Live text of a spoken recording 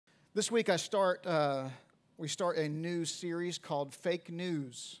This week we start a new series called Fake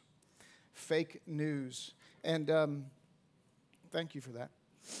News. Fake News. And thank you for that.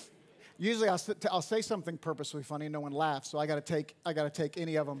 Usually I'll say something purposely funny and no one laughs, so I got to take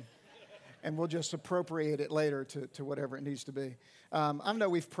any of them, and we'll just appropriate it later to whatever it needs to be. I know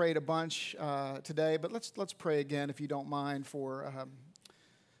we've prayed a bunch today, but let's pray again, if you don't mind. For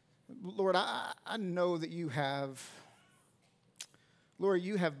Lord, I know that you have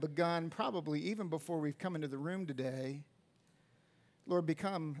begun, probably even before we've come into the room today, Lord,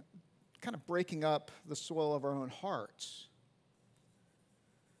 become kind of breaking up the soil of our own hearts.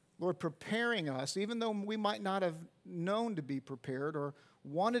 Lord, preparing us, even though we might not have known to be prepared or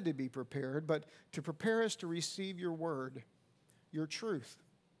wanted to be prepared, but to prepare us to receive your word, your truth.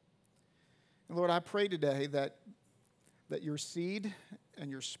 And Lord, I pray today that your seed and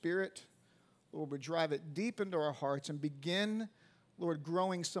your spirit, Lord, would drive it deep into our hearts and begin, Lord,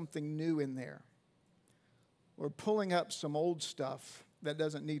 growing something new in there. Lord, pulling up some old stuff that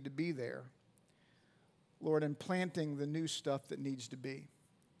doesn't need to be there. Lord, and planting the new stuff that needs to be.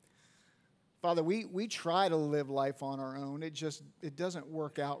 Father, we try to live life on our own. It doesn't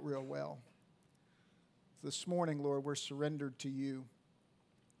work out real well. This morning, Lord, we're surrendered to you.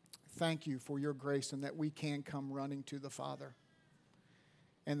 Thank you for your grace and that we can come running to the Father.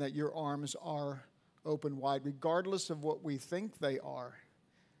 And that your arms are open wide, regardless of what we think they are.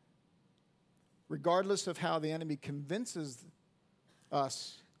 Regardless of how the enemy convinces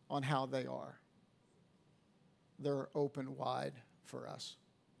us on how they are. They're open wide for us.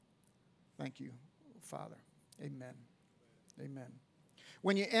 Thank you, Father. Amen. Amen.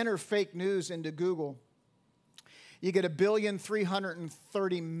 When you enter fake news into Google, you get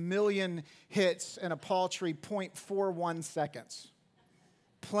 1,330,000,000 hits in a paltry 0.41 seconds.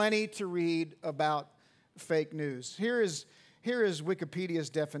 Plenty to read about fake news. Here is Wikipedia's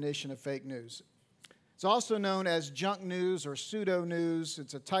definition of fake news. It's also known as junk news or pseudo news.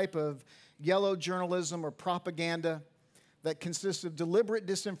 It's a type of yellow journalism or propaganda that consists of deliberate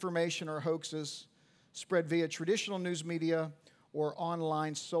disinformation or hoaxes spread via traditional news media or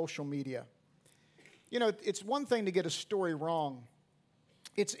online social media. You know, it's one thing to get a story wrong.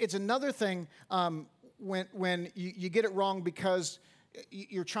 It's another thing when you get it wrong because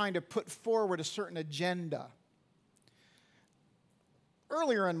you're trying to put forward a certain agenda.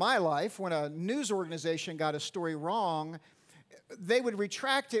 Earlier in my life, when a news organization got a story wrong, they would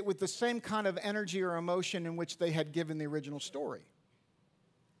retract it with the same kind of energy or emotion in which they had given the original story.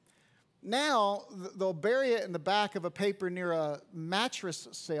 Now, they'll bury it in the back of a paper near a mattress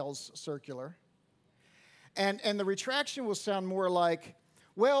sales circular, and the retraction will sound more like,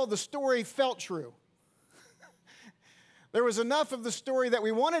 well, the story felt true. There was enough of the story that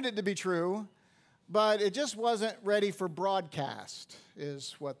we wanted it to be true, but it just wasn't ready for broadcast,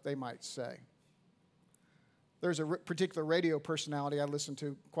 is what they might say. There's a particular radio personality I listen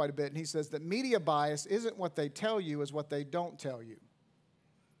to quite a bit, and he says that media bias isn't what they tell you, is what they don't tell you.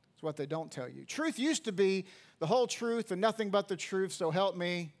 It's what they don't tell you. Truth used to be the whole truth and nothing but the truth, so help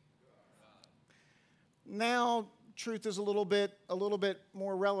me. Now, truth is a little bit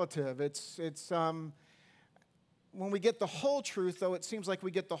more relative. When we get the whole truth, though, it seems like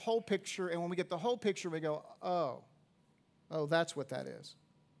we get the whole picture, and when we get the whole picture, we go, oh, that's what that is.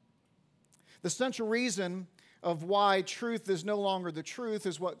 The central reason of why truth is no longer the truth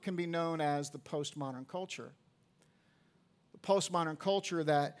is what can be known as the postmodern culture. The postmodern culture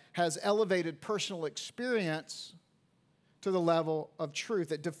that has elevated personal experience to the level of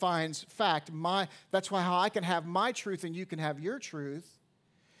truth. It defines fact. That's why how I can have my truth and you can have your truth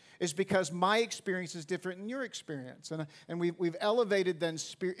is because my experience is different than your experience. And we've elevated then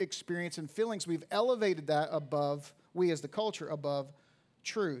experience and feelings. We've elevated that above, we as the culture, above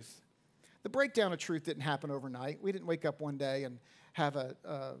truth. The breakdown of truth didn't happen overnight. We didn't wake up one day and have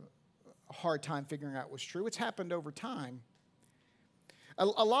a hard time figuring out what's true. It's happened over time. A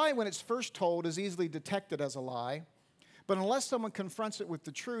lie, when it's first told, is easily detected as a lie. But unless someone confronts it with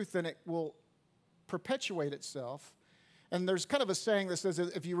the truth, then it will perpetuate itself. And there's kind of a saying that says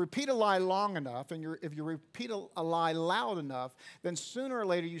if you repeat a lie long enough and if you repeat a lie loud enough, then sooner or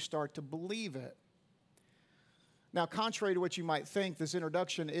later you start to believe it. Now, contrary to what you might think, this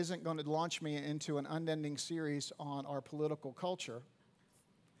introduction isn't going to launch me into an unending series on our political culture.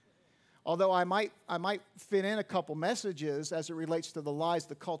 Although I might fit in a couple messages as it relates to the lies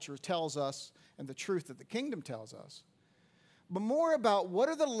the culture tells us and the truth that the kingdom tells us. But more about what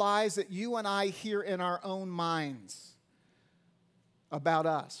are the lies that you and I hear in our own minds about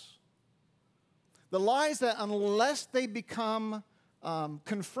us. The lies that unless they become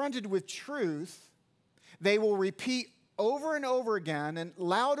confronted with truth, they will repeat over and over again and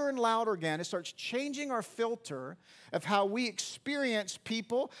louder again. It starts changing our filter of how we experience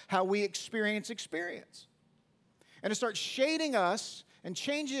people, how we experience. And it starts shading us and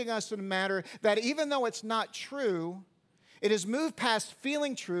changing us in a manner that even though it's not true, it has moved past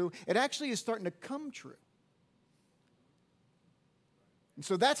feeling true. It actually is starting to come true. And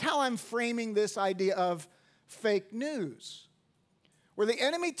so that's how I'm framing this idea of fake news, where the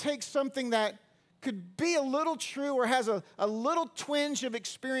enemy takes something that could be a little true or has a little twinge of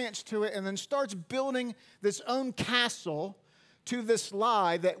experience to it and then starts building this own castle to this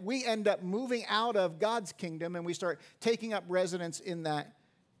lie that we end up moving out of God's kingdom and we start taking up residence in that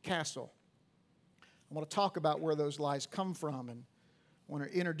castle. I want to talk about where those lies come from and I want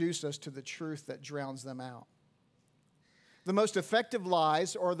to introduce us to the truth that drowns them out. The most effective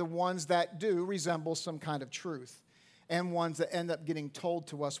lies are the ones that do resemble some kind of truth and ones that end up getting told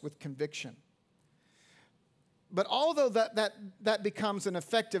to us with conviction. But although that becomes an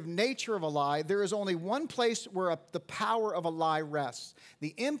effective nature of a lie, there is only one place where the power of a lie rests.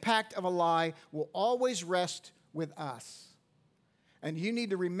 The impact of a lie will always rest with us. And you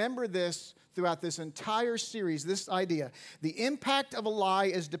need to remember this throughout this entire series, this idea. The impact of a lie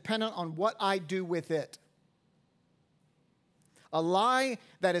is dependent on what I do with it. A lie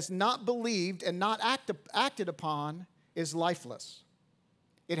that is not believed and not acted upon is lifeless.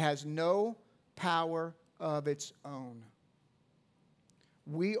 It has no power of its own.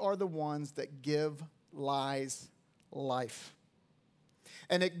 We are the ones that give lies life.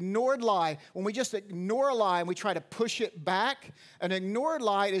 An ignored lie, when we just ignore a lie and we try to push it back, an ignored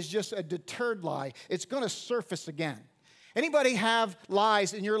lie is just a deterred lie. It's going to surface again. Anybody have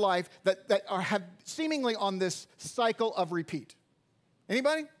lies in your life that have seemingly on this cycle of repeat?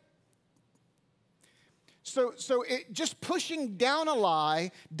 Anybody? So just pushing down a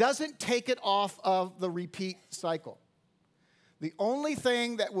lie doesn't take it off of the repeat cycle. The only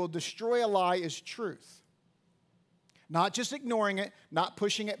thing that will destroy a lie is truth. Not just ignoring it, not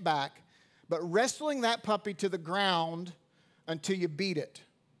pushing it back, but wrestling that puppy to the ground until you beat it.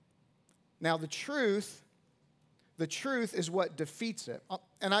 Now the truth is what defeats it.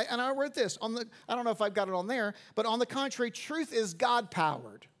 And I wrote this I don't know if I've got it on there, but on the contrary, truth is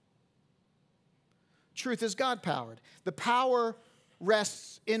God-powered. Truth is God-powered. The power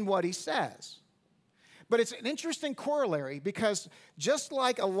rests in what he says. But it's an interesting corollary because just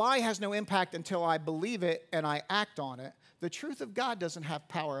like a lie has no impact until I believe it and I act on it, the truth of God doesn't have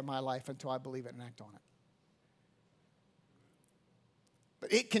power in my life until I believe it and act on it.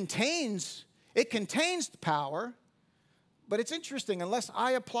 But it contains the power, but it's interesting. Unless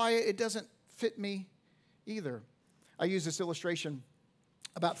I apply it, it doesn't fit me either. I use this illustration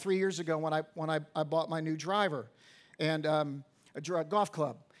about 3 years ago when I bought my new driver and a golf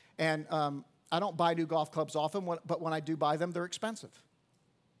club. And I don't buy new golf clubs often, but when I do buy them, they're expensive.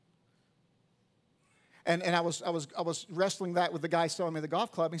 And I was wrestling that with the guy selling me the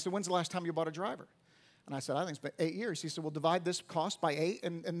golf club. He said, "When's the last time you bought a driver?" And I said, "I think it's been 8 years." He said, "Well, divide this cost by 8,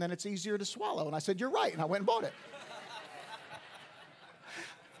 and then it's easier to swallow." And I said, "You're right." And I went and bought it.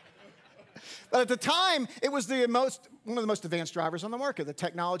 But at the time, it was one of the most advanced drivers on the market. The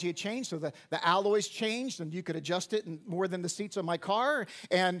technology had changed, so the alloys changed, and you could adjust it more than the seats of my car.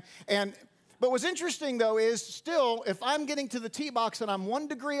 But what's interesting, though, is still, if I'm getting to the tee box and I'm 1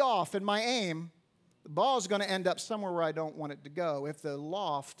 degree off in my aim, the ball is going to end up somewhere where I don't want it to go. If the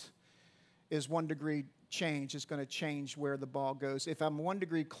loft is 1 degree change, it's going to change where the ball goes. If I'm 1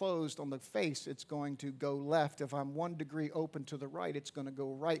 degree closed on the face, it's going to go left. If I'm 1 degree open to the right, it's going to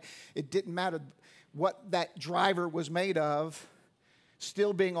go right. It didn't matter what that driver was made of.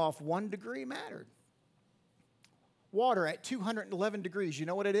 Still being off 1 degree mattered. Water at 211 degrees, you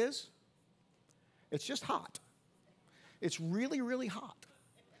know what it is? It's just hot. It's really, really hot.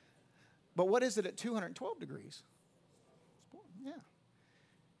 But what is it at 212 degrees? Yeah.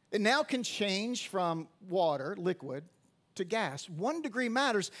 It now can change from water, liquid, to gas. 1 degree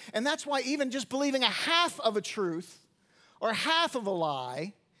matters, and that's why even just believing a half of a truth or half of a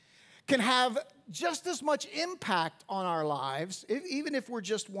lie can have just as much impact on our lives, even if we're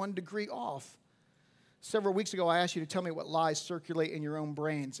just 1 degree off. Several weeks ago, I asked you to tell me what lies circulate in your own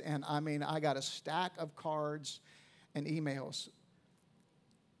brains, and I got a stack of cards and emails.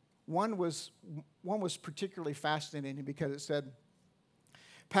 One was particularly fascinating because it said,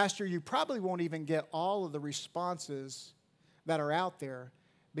 "Pastor, you probably won't even get all of the responses that are out there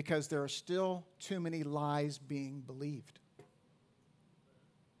because there are still too many lies being believed."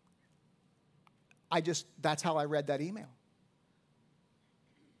 That's how I read that email.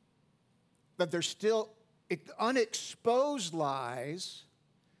 That there's still unexposed lies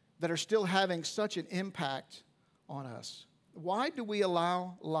that are still having such an impact on us? Why do we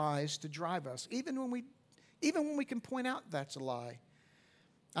allow lies to drive us, even when we can point out that's a lie?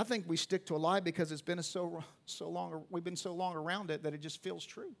 I think we stick to a lie because it's been we've been so long around it that it just feels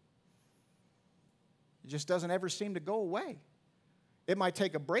true. It just doesn't ever seem to go away. It might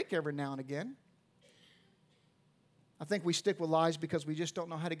take a break every now and again. I think we stick with lies because we just don't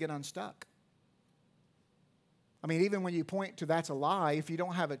know how to get unstuck. I mean, even when you point to that's a lie, if you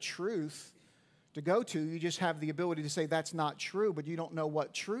don't have a truth to go to, you just have the ability to say that's not true, but you don't know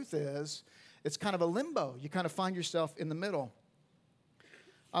what truth is. It's kind of a limbo. You kind of find yourself in the middle.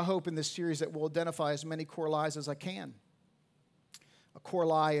 I hope in this series that we'll identify as many core lies as I can. A core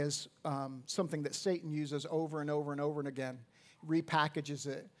lie is something that Satan uses over and over and over and again, repackages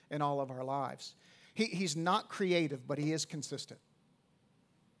it in all of our lives. He's not creative, but he is consistent.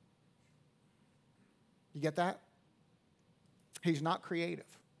 You get that? He's not creative.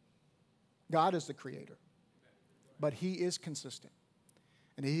 God is the creator, but he is consistent.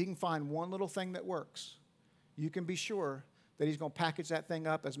 And if he can find one little thing that works, you can be sure that he's going to package that thing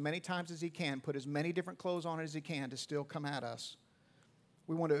up as many times as he can, put as many different clothes on it as he can to still come at us.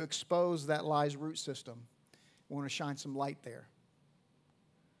 We want to expose that lie's root system. We want to shine some light there.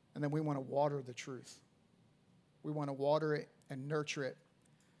 And then we want to water the truth. We want to water it and nurture it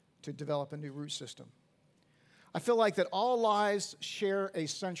to develop a new root system. I feel like that all lies share a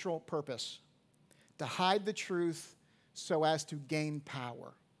central purpose: to hide the truth so as to gain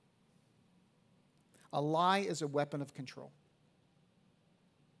power. A lie is a weapon of control.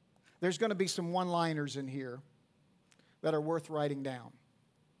 There's going to be some one-liners in here that are worth writing down.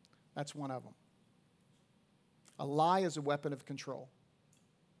 That's one of them. A lie is a weapon of control.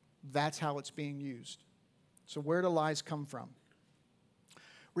 That's how it's being used. So where do lies come from?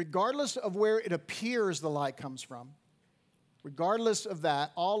 Regardless of where it appears the lie comes from, regardless of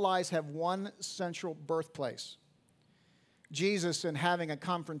that, all lies have one central birthplace. Jesus, in having a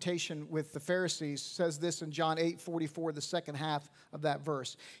confrontation with the Pharisees, says this in John 8:44, the second half of that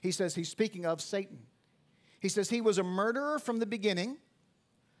verse. He says, he's speaking of Satan. He says, he was a murderer from the beginning,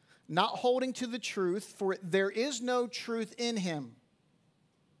 not holding to the truth, for there is no truth in him.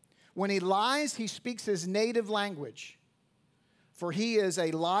 When he lies, he speaks his native language, for he is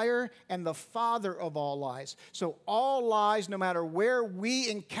a liar and the father of all lies. So all lies, no matter where we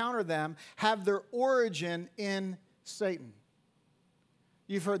encounter them, have their origin in Satan.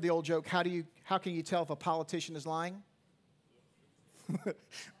 You've heard the old joke, how can you tell if a politician is lying?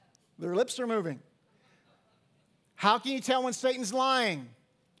 Their lips are moving. How can you tell when Satan's lying?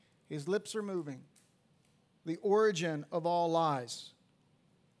 His lips are moving. The origin of all lies.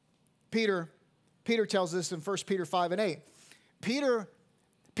 Peter tells us in 1 Peter 5:8.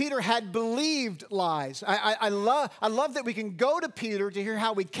 Peter had believed lies. I love that we can go to Peter to hear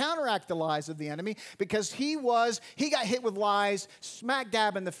how we counteract the lies of the enemy, because he got hit with lies smack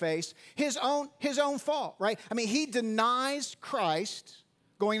dab in the face, his own fault, right? I mean, he denies Christ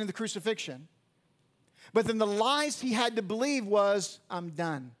going into the crucifixion, but then the lies he had to believe was, I'm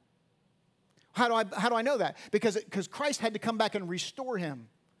done. How do I know that? Because Christ had to come back and restore him.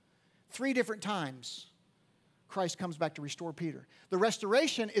 3 different times, Christ comes back to restore Peter. The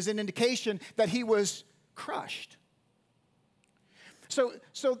restoration is an indication that he was crushed. So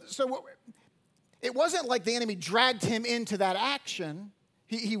it wasn't like the enemy dragged him into that action.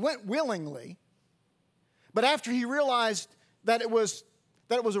 He went willingly. But after he realized that it was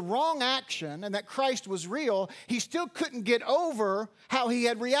a wrong action and that Christ was real, he still couldn't get over how he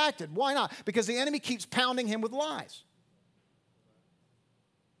had reacted. Why not? Because the enemy keeps pounding him with lies.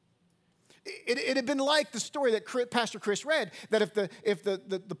 It had been like the story that Pastor Chris read, that if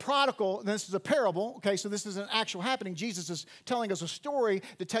the prodigal, and this is a parable, okay, so this is an actual happening. Jesus is telling us a story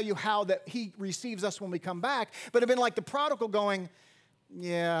to tell you how that he receives us when we come back. But it had been like the prodigal going,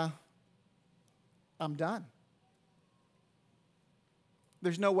 yeah, I'm done.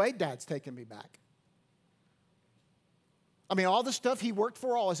 There's no way Dad's taking me back. I mean, all the stuff he worked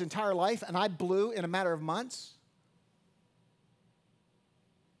for all his entire life, and I blew in a matter of months.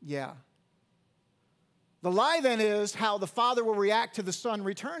 Yeah. The lie then is how the father will react to the son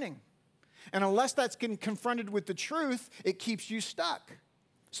returning. And unless that's getting confronted with the truth, it keeps you stuck.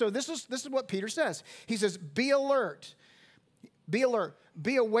 So this is what Peter says. He says, be alert. Be alert.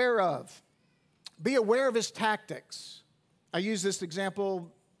 Be aware of. Be aware of his tactics. I used this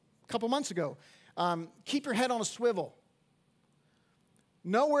example a couple months ago. Keep your head on a swivel.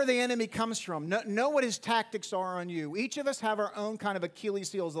 Know where the enemy comes from. Know what his tactics are on you. Each of us have our own kind of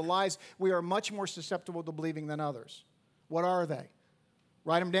Achilles heels, the lies we are much more susceptible to believing than others. What are they?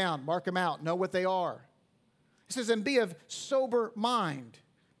 Write them down. Mark them out. Know what they are. It says, and be of sober mind.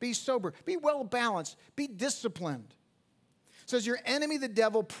 Be sober. Be well balanced. Be disciplined. It says, your enemy, the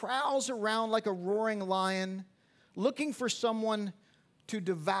devil, prowls around like a roaring lion, looking for someone to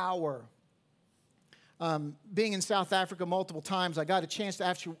devour. Being in South Africa multiple times, I got a chance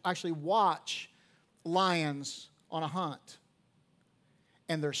to actually watch lions on a hunt.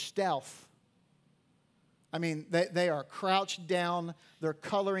 And they're stealth. I mean, they are crouched down. Their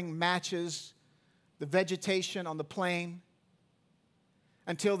coloring matches the vegetation on the plain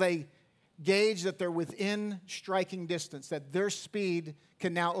until they gauge that they're within striking distance, that their speed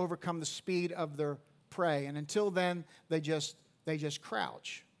can now overcome the speed of their prey. And until then, they just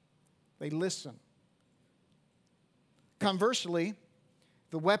crouch. They listen. Conversely,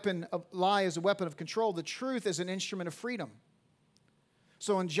 the weapon of lie is a weapon of control. The truth is an instrument of freedom.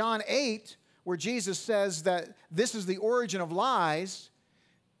 So in John 8, where Jesus says that this is the origin of lies,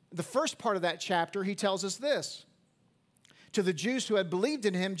 the first part of that chapter, he tells us this. To the Jews who had believed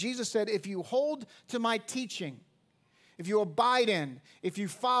in him, Jesus said, if you hold to my teaching, if you abide in, if you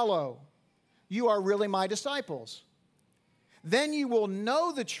follow, you are really my disciples. Then you will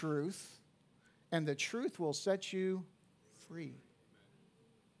know the truth, and the truth will set you free.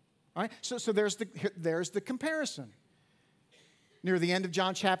 All right? So there's the comparison. Near the end of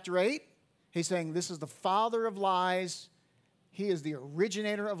John chapter 8, he's saying this is the father of lies. He is the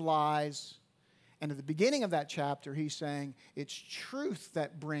originator of lies. And at the beginning of that chapter, he's saying it's truth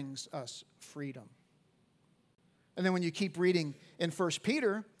that brings us freedom. And then when you keep reading in 1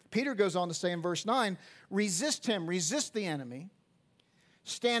 Peter, Peter goes on to say in verse 9, resist him, resist the enemy,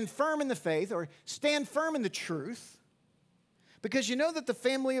 stand firm in the faith, or stand firm in the truth, because you know that the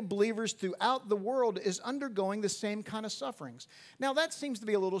family of believers throughout the world is undergoing the same kind of sufferings. Now, that seems to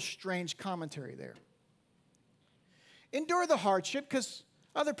be a little strange commentary there. Endure the hardship because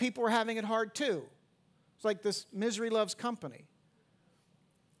other people are having it hard too. It's like this misery loves company.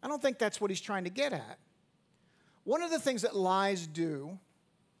 I don't think that's what he's trying to get at. One of the things that lies do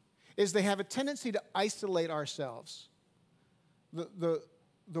is they have a tendency to isolate ourselves. The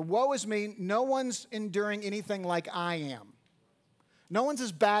woe is me, no one's enduring anything like I am. No one's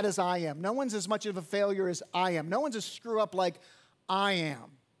as bad as I am. No one's as much of a failure as I am. No one's as screw up like I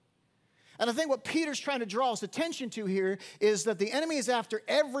am. And I think what Peter's trying to draw us attention to here is that the enemy is after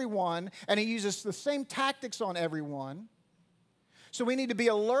everyone, and he uses the same tactics on everyone. So we need to be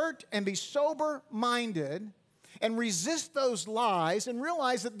alert and be sober-minded and resist those lies and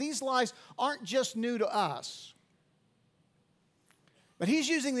realize that these lies aren't just new to us. But he's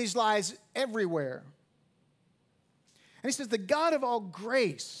using these lies everywhere. And he says, the God of all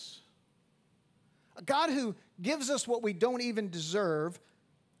grace, a God who gives us what we don't even deserve,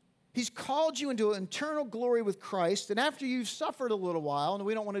 he's called you into an eternal glory with Christ. And after you've suffered a little while, and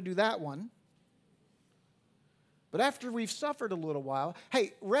we don't want to do that one, but after we've suffered a little while,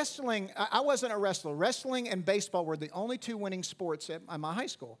 hey, wrestling, I wasn't a wrestler. Wrestling and baseball were the only two winning sports at my high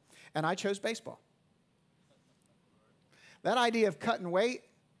school, and I chose baseball. That idea of cutting weight,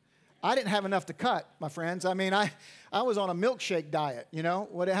 I didn't have enough to cut, my friends. I mean, I was on a milkshake diet, you know,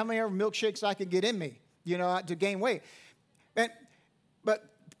 how many milkshakes I could get in me, you know, to gain weight. But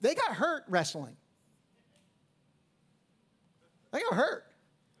they got hurt wrestling. They got hurt.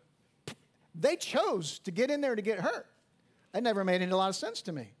 They chose to get in there to get hurt. That never made any lot of sense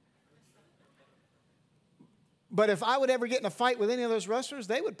to me. But if I would ever get in a fight with any of those wrestlers,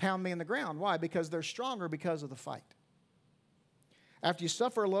 they would pound me in the ground. Why? Because they're stronger because of the fight. After you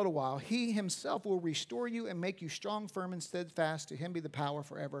suffer a little while, he himself will restore you and make you strong, firm, and steadfast. To him be the power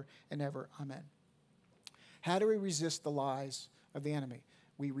forever and ever. Amen. How do we resist the lies of the enemy?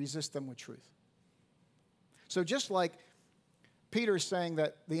 We resist them with truth. So just like Peter is saying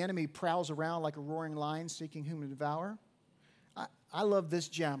that the enemy prowls around like a roaring lion seeking whom to devour, I love this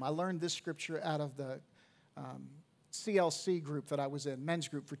gem. I learned this scripture out of the CLC group that I was in, men's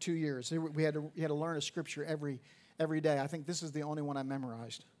group, for 2 years. We had to learn a scripture every day. I think this is the only one I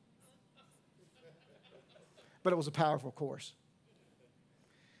memorized. But it was a powerful course.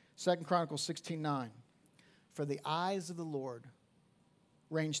 2 Chronicles 16:9. For the eyes of the Lord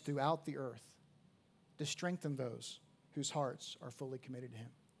range throughout the earth to strengthen those whose hearts are fully committed to him.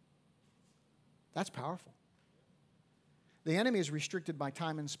 That's powerful. The enemy is restricted by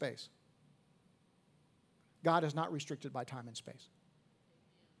time and space. God is not restricted by time and space.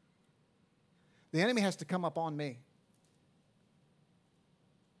 The enemy has to come up on me.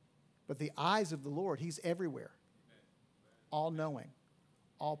 But the eyes of the Lord, he's everywhere, all-knowing,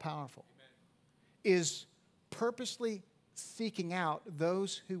 all-powerful, is purposely seeking out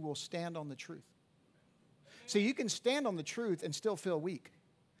those who will stand on the truth. So you can stand on the truth and still feel weak.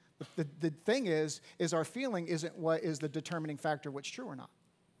 The thing is our feeling isn't what is the determining factor of what's true or not.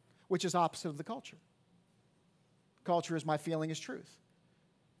 which is opposite of the culture. Culture is my feeling is truth.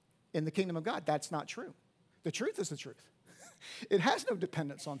 In the kingdom of God, that's not true. The truth is the truth. It has no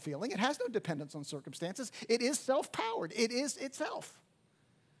dependence on feeling. It has no dependence on circumstances. It is self-powered. It is itself.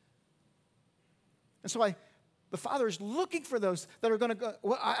 And so the Father is looking for those that are going to go,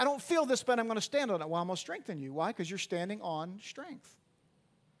 well, I don't feel this, but I'm going to stand on it. Well, I'm going to strengthen you. Why? Because you're standing on strength.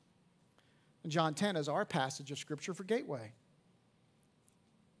 And John 10 is our passage of Scripture for Gateway.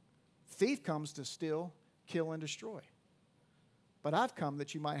 Thief comes to steal, kill, and destroy. But I've come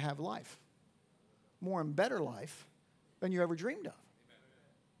that you might have life, more and better life than you ever dreamed of.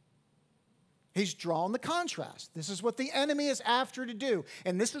 He's drawn the contrast. This is what the enemy is after to do.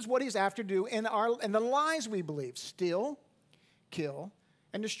 And this is what he's after to do in the lies we believe. Steal, kill,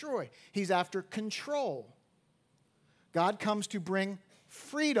 and destroy. He's after control. God comes to bring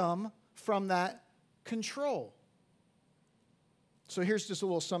freedom from that control. So here's just a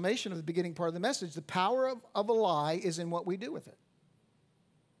little summation of the beginning part of the message. The power of a lie is in what we do with it.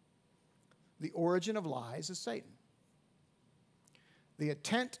 The origin of lies is Satan. The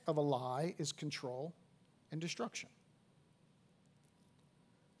intent of a lie is control and destruction.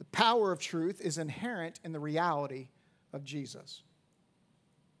 The power of truth is inherent in the reality of Jesus.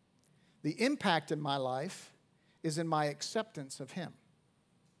 The impact in my life is in my acceptance of him.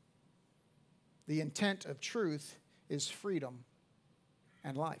 The intent of truth is freedom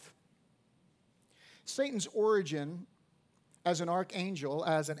and life. Satan's origin as an archangel,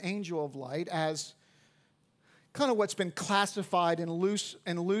 as an angel of light, as kind of what's been classified in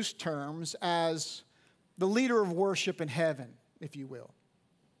loose terms as the leader of worship in heaven, if you will.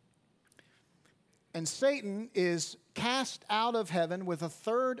 And Satan is cast out of heaven with a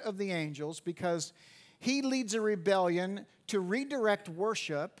third of the angels because he leads a rebellion to redirect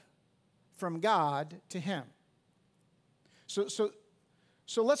worship from God to him. So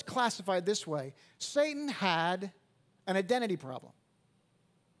let's classify it this way. Satan had an identity problem.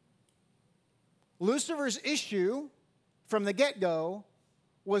 Lucifer's issue from the get-go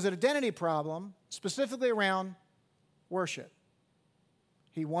was an identity problem, specifically around worship.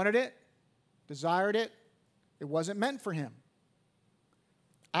 He wanted it, desired it. It wasn't meant for him.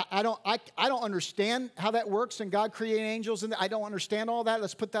 I don't understand how that works, and God created angels, and I don't understand all that.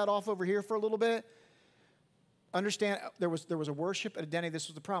 Let's put that off over here for a little bit. Understand, there was a worship and identity. This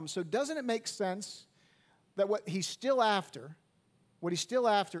was the problem. So doesn't it make sense that what he's still after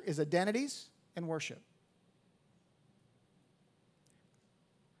is identities and worship?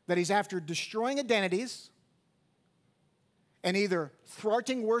 That he's after destroying identities and either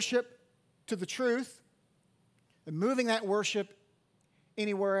thwarting worship to the truth and moving that worship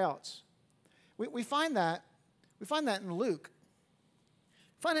anywhere else. We find that in Luke.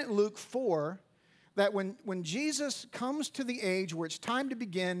 We find it in Luke 4 that when Jesus comes to the age where it's time to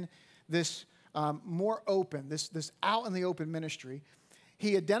begin this more open, this out in the open ministry,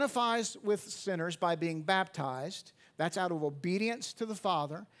 he identifies with sinners by being baptized. That's out of obedience to the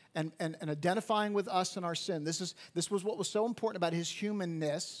Father and identifying with us in our sin. This was what was so important about his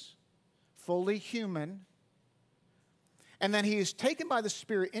humanness, fully human. And then he is taken by the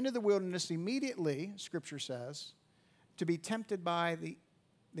Spirit into the wilderness immediately, Scripture says, to be tempted by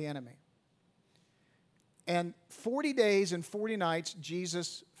the enemy. And 40 days and 40 nights,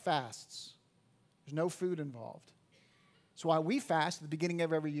 Jesus fasts. There's no food involved. That's why we fast at the beginning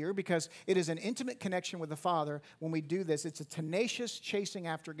of every year, because it is an intimate connection with the Father. When we do this, it's a tenacious chasing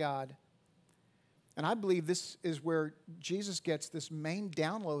after God. And I believe this is where Jesus gets this main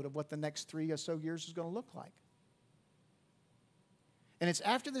download of what the next 3 or so years is going to look like. And it's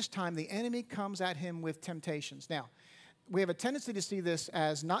after this time the enemy comes at him with temptations. Now, we have a tendency to see this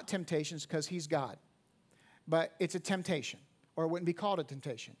as not temptations because he's God. But it's a temptation, or it wouldn't be called a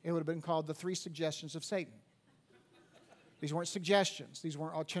temptation. It would have been called the 3 suggestions of Satan. These weren't suggestions. These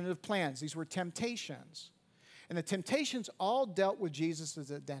weren't alternative plans. These were temptations. And the temptations all dealt with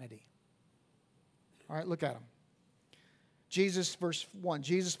Jesus' identity. All right, look at them. Jesus, verse 1,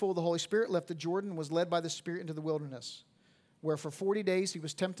 Jesus, full of the Holy Spirit, left the Jordan and was led by the Spirit into the wilderness, where for 40 days he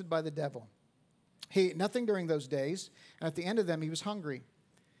was tempted by the devil. He ate nothing during those days, and at the end of them he was hungry.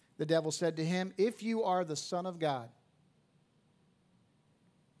 The devil said to him, "If you are the Son of God,"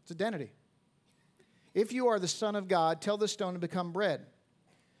 it's identity. "If you are the Son of God, tell this stone to become bread."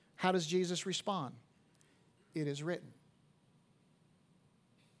 How does Jesus respond? It is written.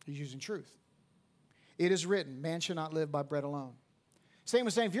 He's using truth. It is written, man shall not live by bread alone. Satan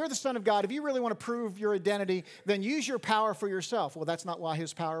was saying, if you're the Son of God, if you really want to prove your identity, then use your power for yourself. Well, that's not why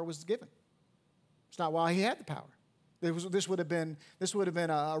his power was given. It's not why he had the power. This would have been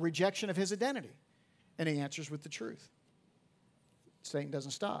a rejection of his identity. And he answers with the truth. Satan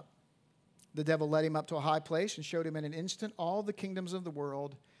doesn't stop. The devil led him up to a high place and showed him in an instant all the kingdoms of the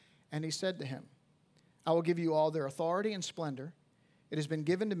world. And he said to him, I will give you all their authority and splendor. It has been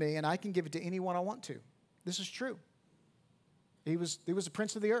given to me, and I can give it to anyone I want to. This is true. He was the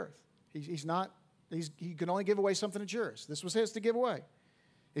prince of the earth. He can only give away something that's yours. This was his to give away.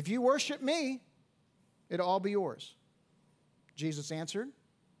 If you worship me, it'll all be yours. Jesus answered,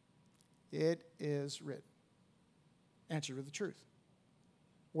 it is written. Answered with the truth.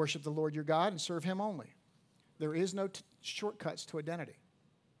 Worship the Lord your God and serve him only. There is no shortcuts to identity.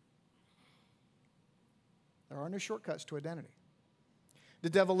 There are no shortcuts to identity. The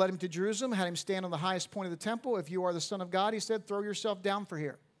devil led him to Jerusalem, had him stand on the highest point of the temple. If you are the Son of God, he said, throw yourself down for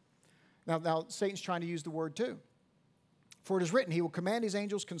here. Now Satan's trying to use the word too. For it is written, he will command his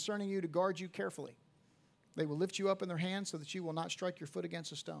angels concerning you to guard you carefully. They will lift you up in their hands so that you will not strike your foot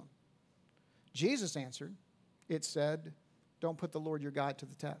against a stone. Jesus answered, it said, don't put the Lord your God to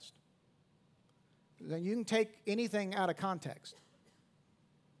the test. Then you can take anything out of context.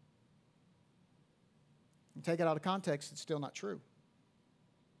 You take it out of context, it's still not true.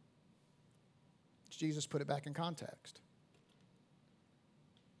 Jesus put it back in context.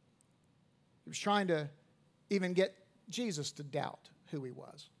 He was trying to even get Jesus to doubt who he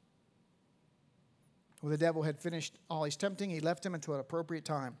was. When the devil had finished all his tempting, he left him until an appropriate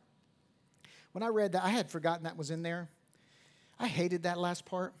time. When I read that, I had forgotten that was in there. I hated that last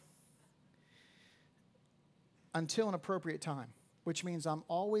part. Until an appropriate time, which means I'm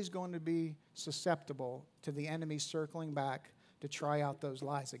always going to be susceptible to the enemy circling back to try out those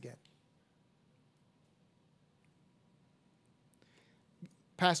lies again.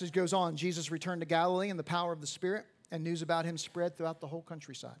 Passage goes on. Jesus returned to Galilee in the power of the Spirit, and news about him spread throughout the whole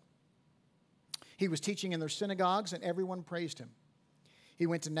countryside. He was teaching in their synagogues, and everyone praised him. He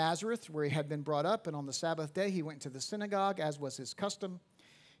went to Nazareth, where he had been brought up, and on the Sabbath day he went to the synagogue, as was his custom.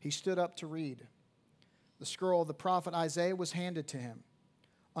 He stood up to read. The scroll of the prophet Isaiah was handed to him.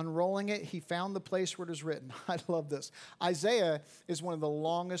 Unrolling it, he found the place where it is written. I love this. Isaiah is one of the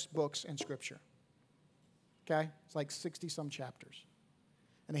longest books in Scripture. Okay? It's like 60-some chapters.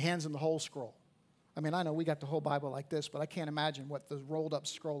 And he hands him the whole scroll. I mean, I know we got the whole Bible like this, but I can't imagine what the rolled-up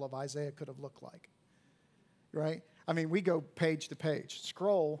scroll of Isaiah could have looked like. Right? I mean, we go page to page.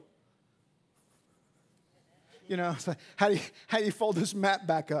 Scroll, you know, it's like, how do you fold this map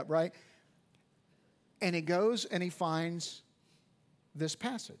back up, right? And he goes and he finds this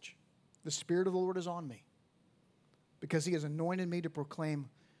passage. The Spirit of the Lord is on me because he has anointed me to proclaim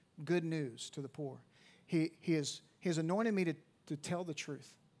good news to the poor. He has anointed me to tell the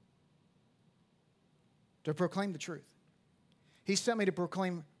truth, to proclaim the truth. He sent me to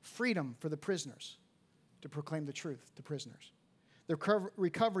proclaim freedom for the prisoners, to proclaim the truth to prisoners, the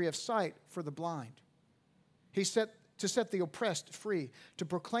recovery of sight for the blind. He set to set the oppressed free, to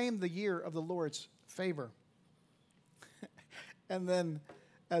proclaim the year of the Lord's favor. And then,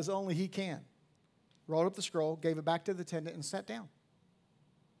 as only he can, rolled up the scroll, gave it back to the attendant, and sat down.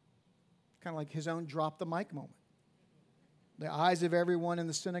 Kind of like his own drop the mic moment. The eyes of everyone in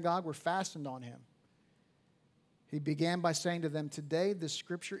the synagogue were fastened on him. He began by saying to them, today this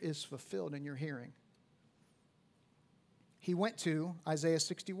scripture is fulfilled in your hearing. He went to Isaiah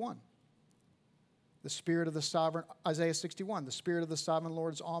 61. The Spirit of the Sovereign, Isaiah 61, the Spirit of the Sovereign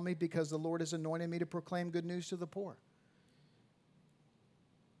Lord is on me because the Lord has anointed me to proclaim good news to the poor.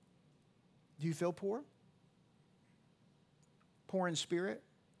 Do you feel poor? Poor in spirit?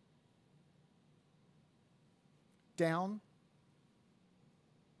 Down?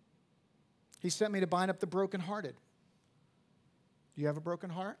 He sent me to bind up the brokenhearted. Do you have a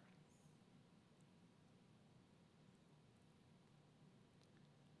broken heart?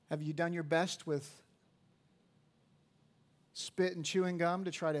 Have you done your best with spit and chewing gum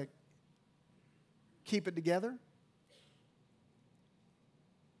to try to keep it together?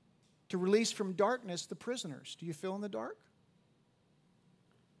 To release from darkness the prisoners. Do you feel in the dark?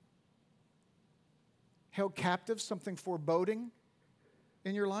 Held captive, something foreboding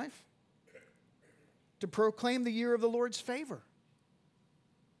in your life? To proclaim the year of the Lord's favor.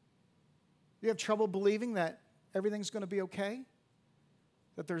 You have trouble believing that everything's going to be okay?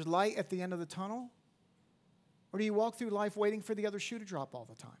 That there's light at the end of the tunnel? Or do you walk through life waiting for the other shoe to drop all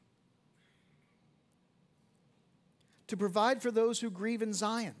the time? To provide for those who grieve in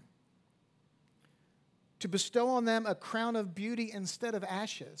Zion. To bestow on them a crown of beauty instead of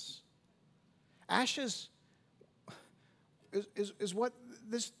ashes. Ashes is what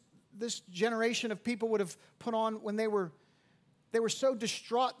this generation of people would have put on when they were so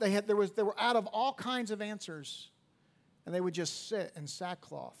distraught. They were out of all kinds of answers. And they would just sit in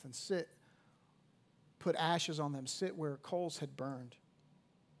sackcloth and put ashes on them, sit where coals had burned.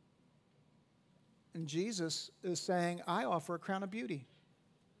 And Jesus is saying, I offer a crown of beauty.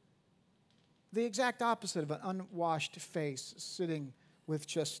 The exact opposite of an unwashed face sitting with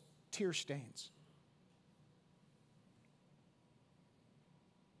just tear stains.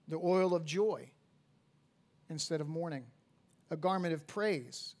 The oil of joy instead of mourning. A garment of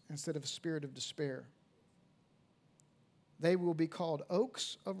praise instead of a spirit of despair. They will be called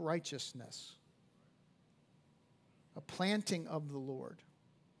oaks of righteousness, a planting of the Lord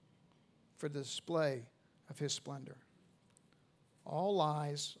for the display of His splendor. All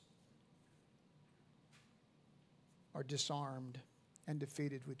lies are disarmed and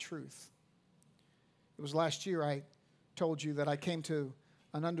defeated with truth. It was last year I told you that I came to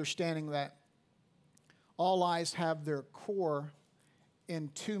an understanding that all lies have their core in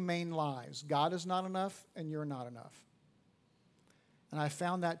two main lies. God is not enough and you're not enough. And I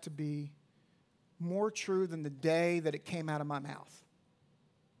found that to be more true than the day that it came out of my mouth.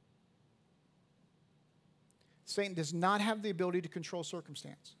 Satan does not have the ability to control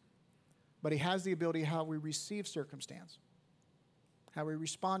circumstance, but he has the ability how we receive circumstance, how we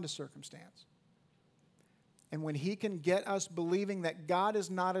respond to circumstance. And when he can get us believing that God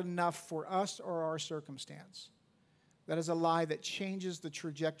is not enough for us or our circumstance, that is a lie that changes the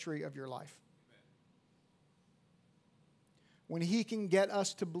trajectory of your life. When he can get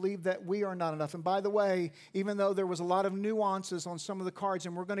us to believe that we are not enough. And by the way, even though there was a lot of nuances on some of the cards,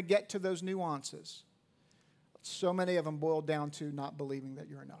 and we're going to get to those nuances, so many of them boiled down to not believing that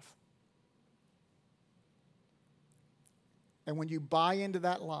you're enough. And when you buy into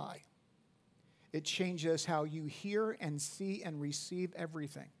that lie, it changes how you hear and see and receive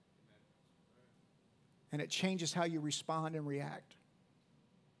everything. And it changes how you respond and react.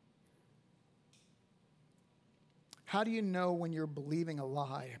 How do you know when you're believing a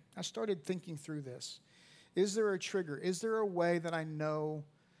lie? I started thinking through this. Is there a trigger? Is there a way that I know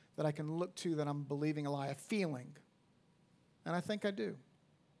that I can look to that I'm believing a lie, a feeling? And I think I do.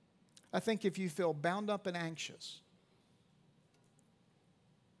 I think if you feel bound up and anxious,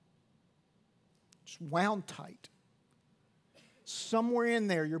 just wound tight, somewhere in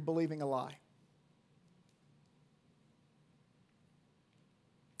there you're believing a lie.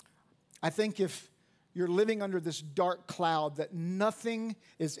 I think if you're living under this dark cloud that nothing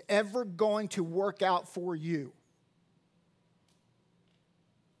is ever going to work out for you,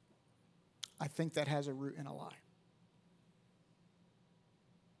 I think that has a root in a lie.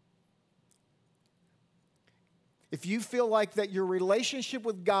 If you feel like that your relationship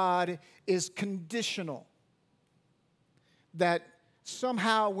with God is conditional, that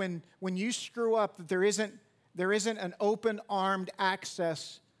somehow when you screw up that there isn't an open-armed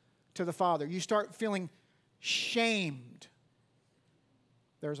access to the Father, you start feeling shamed,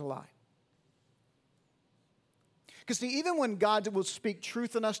 there's a lie. Because see, even when God will speak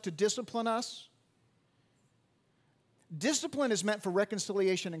truth in us to discipline us, discipline is meant for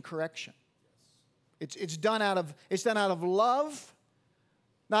reconciliation and correction. It's done out of love,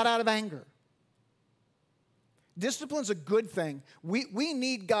 not out of anger. Discipline's a good thing. We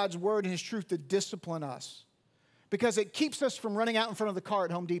need God's word and His truth to discipline us because it keeps us from running out in front of the car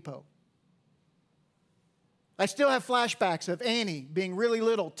at Home Depot. I still have flashbacks of Annie being really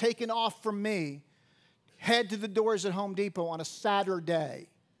little, taken off from me, head to the doors at Home Depot on a Saturday,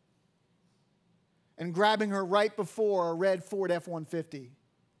 and grabbing her right before a red Ford F-150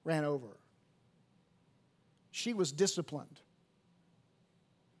 ran over her. She was disciplined.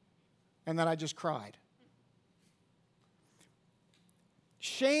 And then I just cried.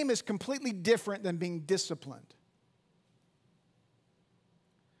 Shame is completely different than being disciplined.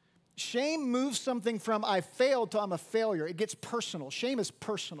 Shame moves something from I failed to I'm a failure. It gets personal. Shame is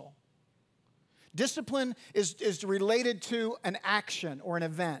personal. Discipline is related to an action or an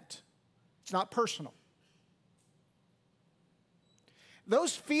event. It's not personal.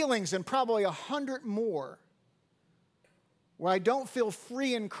 Those feelings, and probably 100 more, where I don't feel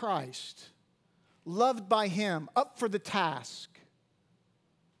free in Christ, loved by Him, up for the task,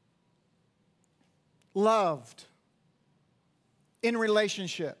 loved, in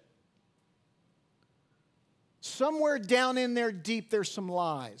relationship. Somewhere down in there deep, there's some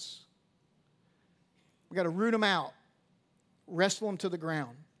lies. We've got to root them out, wrestle them to the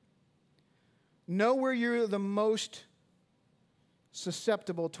ground. Know where you're the most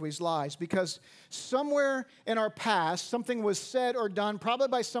susceptible to His lies, because somewhere in our past, something was said or done, probably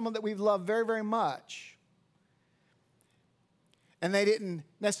by someone that we've loved very, very much. And they didn't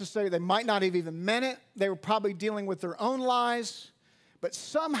necessarily, they might not have even meant it. They were probably dealing with their own lies. But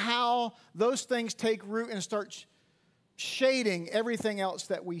somehow those things take root and start shading everything else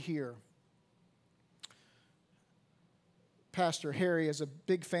that we hear. Pastor Harry is a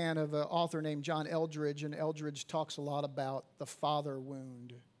big fan of an author named John Eldredge, and Eldredge talks a lot about the father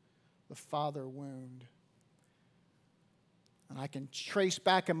wound. The father wound. And I can trace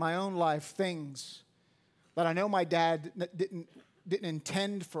back in my own life things that I know my dad didn't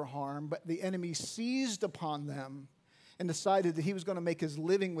intend for harm, but the enemy seized upon them and decided that he was going to make his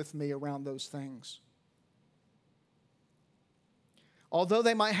living with me around those things. Although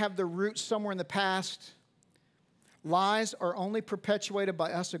they might have their roots somewhere in the past, lies are only perpetuated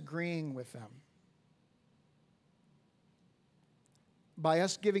by us agreeing with them, by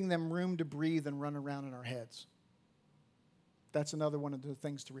us giving them room to breathe and run around in our heads. That's another one of the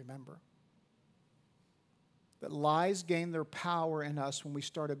things to remember. That lies gain their power in us when we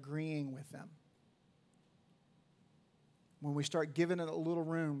start agreeing with them. When we start giving it a little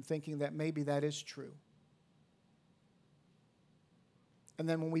room, thinking that maybe that is true. And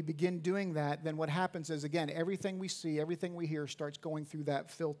then when we begin doing that, then what happens is, again, everything we see, everything we hear starts going through that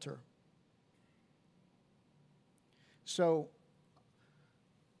filter. So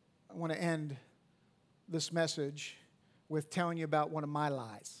I want to end this message with telling you about one of my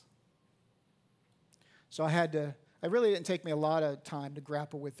lies. So it really didn't take me a lot of time to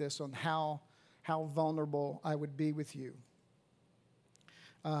grapple with this on how vulnerable I would be with you.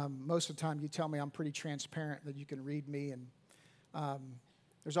 Most of the time you tell me I'm pretty transparent, that you can read me, and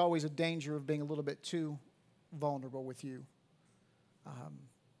there's always a danger of being a little bit too vulnerable with you.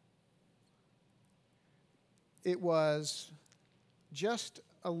 It was just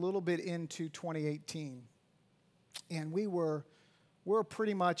a little bit into 2018, and we were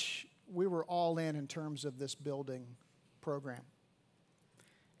all in terms of this building program,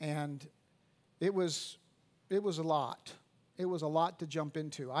 and it was a lot. It was a lot to jump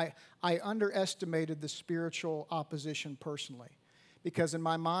into. I underestimated the spiritual opposition personally, because in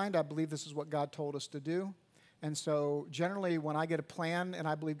my mind, I believe this is what God told us to do. And so generally when I get a plan and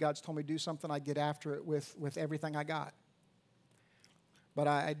I believe God's told me to do something, I get after it with everything I got. But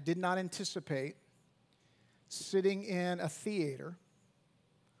I did not anticipate sitting in a theater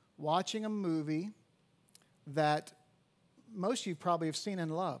watching a movie that most of you probably have seen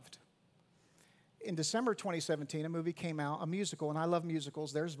and loved. In December 2017, a movie came out, a musical, and I love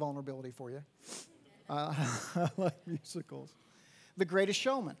musicals. There's vulnerability for you. I like musicals. The Greatest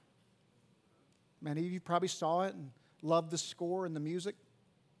Showman. Many of you probably saw it and loved the score and the music.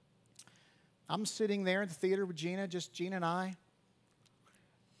 I'm sitting there in the theater with Gina, just Gina and I,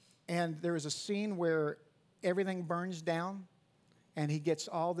 and there is a scene where everything burns down and he gets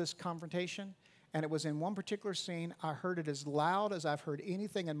all this confrontation. And it was in one particular scene, I heard it as loud as I've heard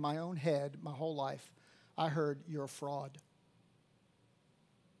anything in my own head my whole life. I heard, "You're a fraud."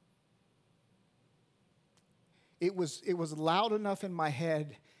 It was loud enough in my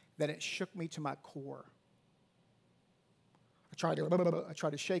head that it shook me to my core. I tried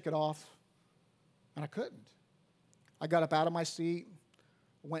to shake it off, and I couldn't. I got up out of my seat,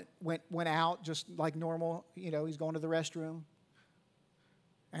 went out just like normal. You know, he's going to the restroom.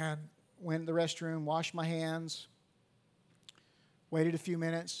 And went in the restroom, washed my hands, waited a few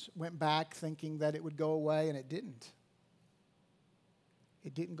minutes, went back thinking that it would go away, and it didn't.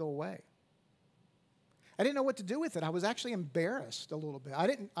 It didn't go away. I didn't know what to do with it. I was actually embarrassed a little bit. I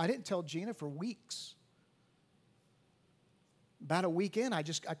didn't tell Gina for weeks. About a week in, I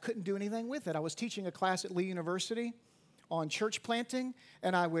couldn't do anything with it. I was teaching a class at Lee University on church planting,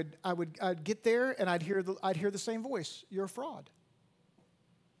 and I'd get there and I'd hear the same voice. "You're a fraud."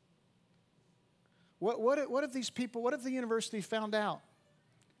 What if these people, what if the university found out?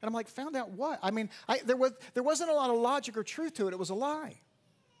 And I'm like, found out what? I mean, there wasn't a lot of logic or truth to it. It was a lie.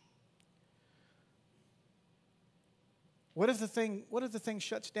 What if the thing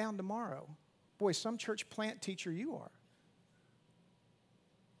shuts down tomorrow? Boy, some church plant teacher you are.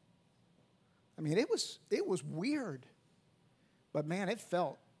 I mean, it was weird. But man, it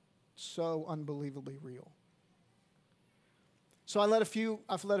felt so unbelievably real. So I've let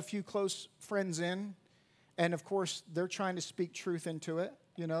a few close friends in, and of course, they're trying to speak truth into it.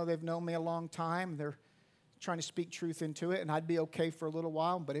 You know, they've known me a long time. They're trying to speak truth into it, and I'd be okay for a little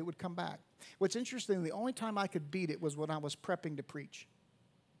while, but it would come back. What's interesting, the only time I could beat it was when I was prepping to preach.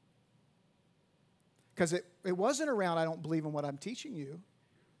 Because it wasn't around, "I don't believe in what I'm teaching you,"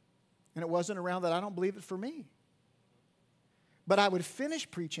 and it wasn't around that I don't believe it for me. But I would finish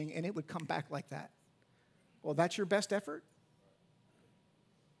preaching, and it would come back like that. "Well, that's your best effort?"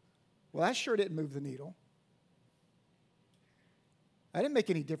 Well, that sure didn't move the needle. I didn't make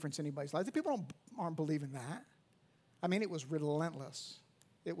any difference in anybody's life. The people aren't believing that. I mean, it was relentless.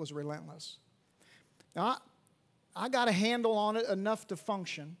 It was relentless. Now, I got a handle on it enough to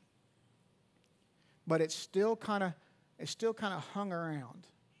function, but it still kind of It still kind of hung around.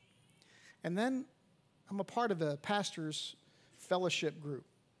 And then I'm a part of a pastor's fellowship group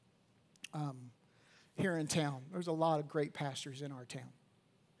here in town. There's a lot of great pastors in our town.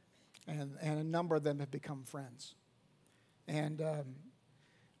 And a number of them have become friends. And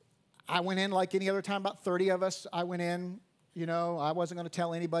I went in like any other time, about 30 of us. I went in, you know, I wasn't going to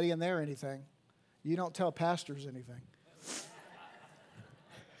tell anybody in there anything. You don't tell pastors anything.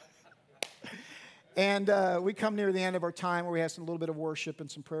 And we come near the end of our time where we have a little bit of worship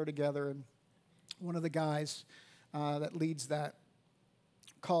and some prayer together. And one of the guys that leads that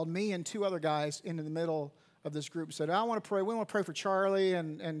called me and two other guys into the middle of this group and said, I want to pray. We want to pray for Charlie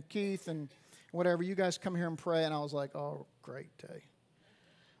and Keith and whatever. You guys come here and pray. And I was like, oh, great day.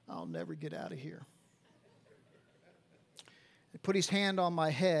 I'll never get out of here. He put his hand on my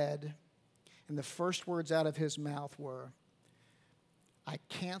head, and the first words out of his mouth were, I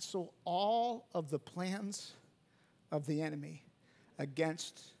cancel all of the plans of the enemy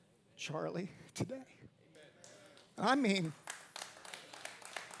against Charlie today. I mean,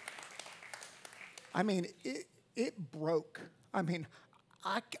 it broke. I mean,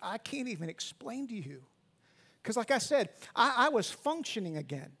 I can't even explain to you. Because like I said, I was functioning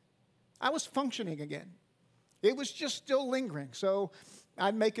again. It was just still lingering. So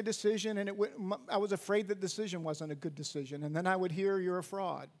I'd make a decision, and I was afraid the decision wasn't a good decision. And then I would hear, you're a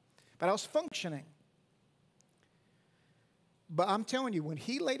fraud. But I was functioning. But I'm telling you, when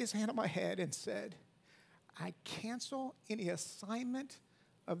he laid his hand on my head and said, I cancel any assignment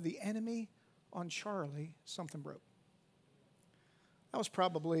of the enemy on Charlie, something broke. That was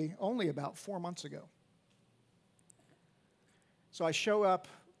probably only about 4 months ago. So I show up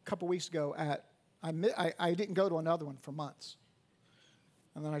a couple weeks ago I didn't go to another one for months.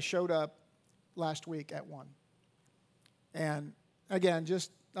 And then I showed up last week at one. And again,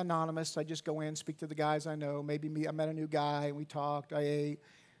 just anonymous. I just go in, speak to the guys I know. Maybe I met a new guy, and we talked. I ate.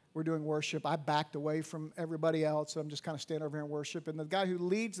 We're doing worship. I backed away from everybody else. So I'm just kind of standing over here and worship. And the guy who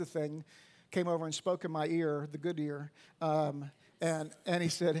leads the thing came over and spoke in my ear, the good ear. And he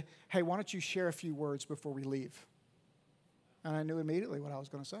said, hey, why don't you share a few words before we leave? And I knew immediately what I was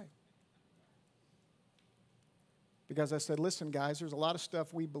going to say. Because I said, listen, guys, there's a lot of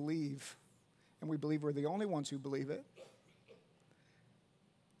stuff we believe, and we believe we're the only ones who believe it.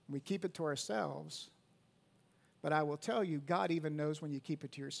 We keep it to ourselves. But I will tell you, God even knows when you keep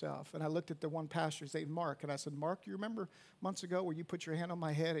it to yourself. And I looked at the one pastor, his name Mark, and I said, Mark, you remember months ago where you put your hand on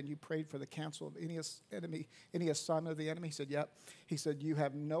my head and you prayed for the counsel of any assignment of the enemy? He said, yep. He said, you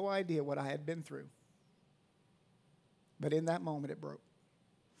have no idea what I had been through. But in that moment, it broke.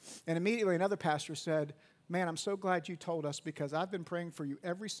 And immediately another pastor said, man, I'm so glad you told us, because I've been praying for you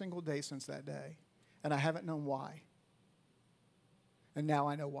every single day since that day, and I haven't known why. And now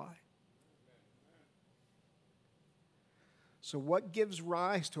I know why. So what gives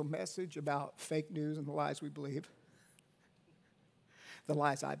rise to a message about fake news and the lies we believe? The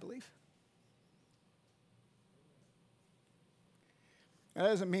lies I believe. That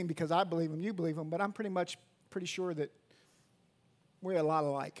doesn't mean because I believe them, you believe them, but I'm pretty sure that we're a lot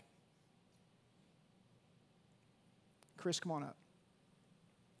alike. Chris, come on up.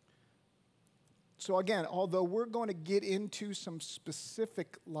 So again, although we're going to get into some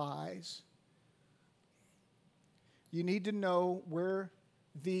specific lies, you need to know where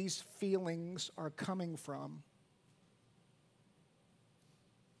these feelings are coming from.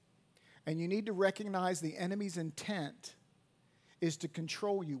 And you need to recognize the enemy's intent is to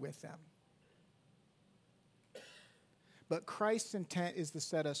control you with them. But Christ's intent is to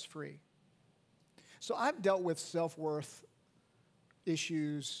set us free. So I've dealt with self-worth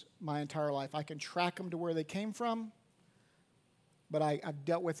issues my entire life. I can track them to where they came from, but I've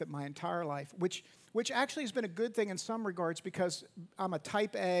dealt with it my entire life, which actually has been a good thing in some regards, because I'm a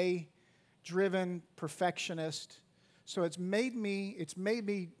type A, driven perfectionist. So it's made me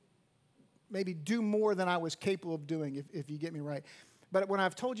maybe do more than I was capable of doing, if you get me right. But when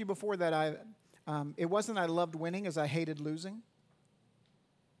I've told you before that it wasn't I loved winning as I hated losing.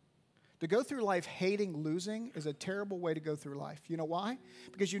 To go through life hating losing is a terrible way to go through life. You know why?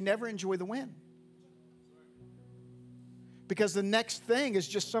 Because you never enjoy the win. Because the next thing is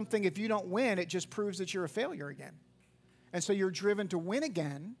just something, if you don't win, it just proves that you're a failure again. And so you're driven to win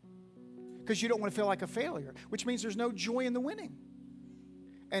again because you don't want to feel like a failure, which means there's no joy in the winning.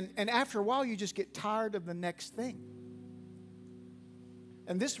 And after a while, you just get tired of the next thing.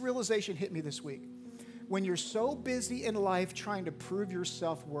 And this realization hit me this week. When you're so busy in life trying to prove your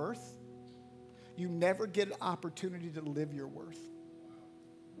self-worth, you never get an opportunity to live your worth.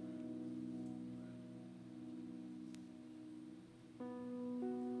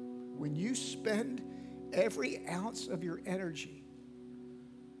 When you spend every ounce of your energy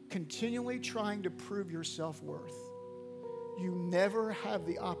continually trying to prove your self-worth, you never have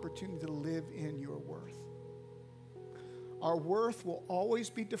the opportunity to live in your worth. Our worth will always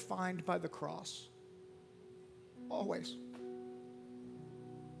be defined by the cross. Always.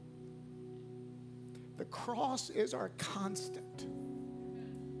 The cross is our constant.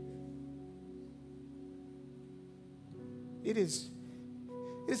 It is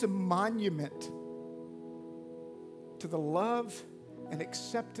a monument to the love and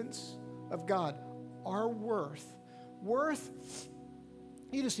acceptance of God. Our worth,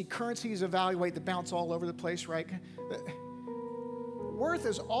 you just see currencies evaluate that bounce all over the place, right? Worth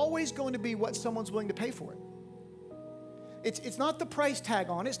is always going to be what someone's willing to pay for it. It's not the price tag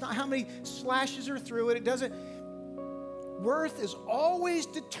on it. It's not how many slashes are through it. It doesn't. Worth is always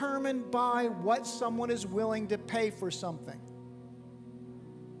determined by what someone is willing to pay for something.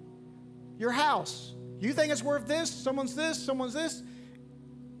 Your house. You think it's worth this? Someone's this.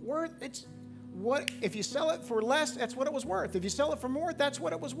 Worth, it's what, if you sell it for less, that's what it was worth. If you sell it for more, that's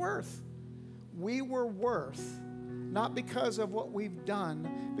what it was worth. We were worth, not because of what we've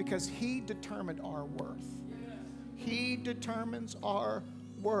done, because He determined our worth. He determines our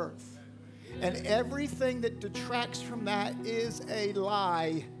worth. And everything that detracts from that is a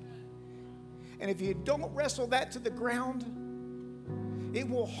lie. And if you don't wrestle that to the ground, it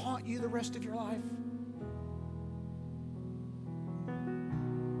will haunt you the rest of your life.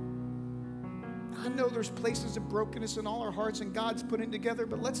 I know there's places of brokenness in all our hearts and God's putting together,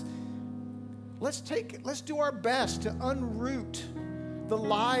 but let's do our best to unroot the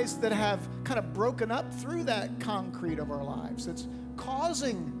lies that have kind of broken up through that concrete of our lives that's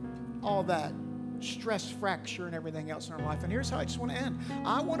causing all that stress, fracture, and everything else in our life. And here's how I just want to end.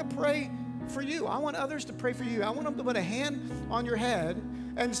 I want to pray for you. I want others to pray for you. I want them to put a hand on your head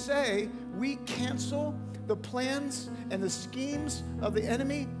and say, we cancel the plans and the schemes of the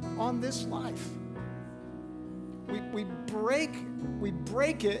enemy on this life. We break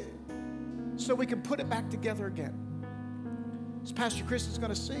it so we can put it back together again. As Pastor Chris is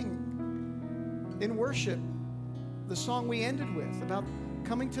going to sing in worship the song we ended with about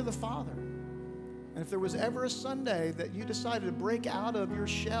coming to the Father. And if there was ever a Sunday that you decided to break out of your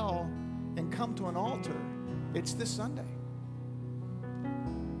shell and come to an altar, it's this Sunday.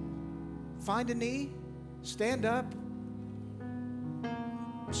 Find a knee, stand up,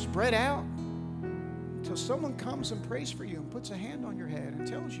 spread out until someone comes and prays for you and puts a hand on your head and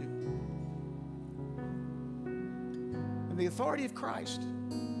tells you. In the authority of Christ.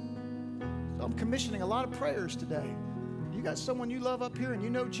 So I'm commissioning a lot of prayers today. You got someone you love up here and you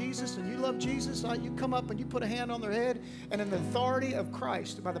know Jesus and you love Jesus, you come up and you put a hand on their head, and in the authority of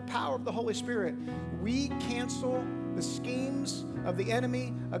Christ, by the power of the Holy Spirit, we cancel the schemes of the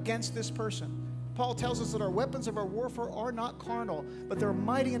enemy against this person. Paul tells us that our weapons of our warfare are not carnal, but they're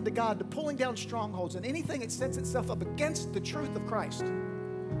mighty unto God, to pulling down strongholds and anything that sets itself up against the truth of Christ.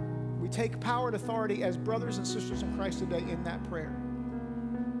 We take power and authority as brothers and sisters in Christ today in that prayer.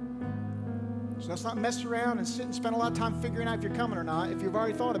 So let's not mess around and sit and spend a lot of time figuring out if you're coming or not. If you've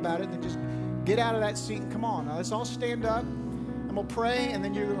already thought about it, then just get out of that seat and come on. Now let's all stand up and we'll pray, and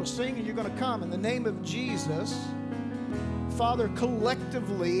then you're going to sing and you're going to come. In the name of Jesus, Father,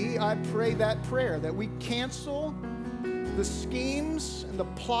 collectively, I pray that prayer that we cancel the schemes and the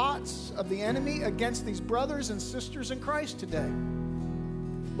plots of the enemy against these brothers and sisters in Christ today.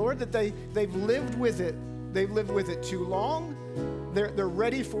 Lord, that they've lived with it. They've lived with it too long. They're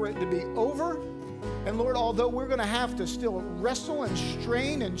ready for it to be over. And Lord, although we're going to have to still wrestle and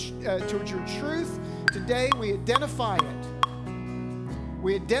strain and towards your truth, today we identify it.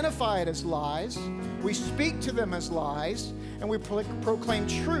 We identify it as lies. We speak to them as lies. And we proclaim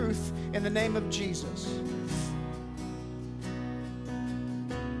truth in the name of Jesus.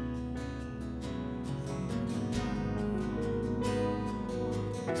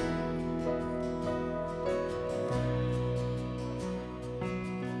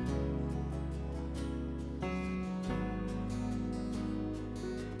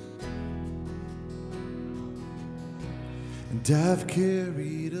 And I've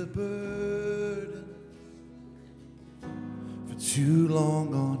carried a burden for too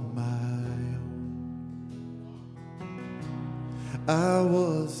long on my own. I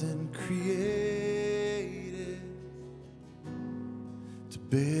wasn't created to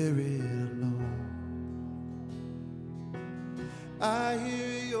bear it alone. I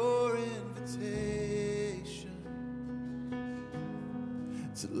hear your invitation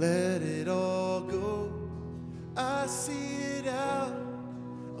to let it all go. I see it out,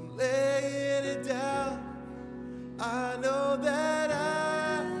 I'm laying it down. I know that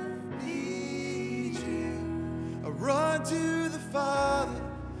I need you.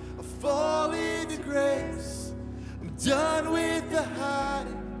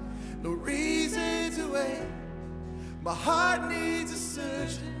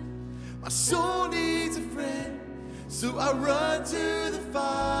 soul needs a friend. So I run to the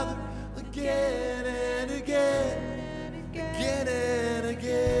Father again and again, again and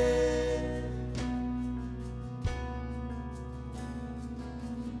again.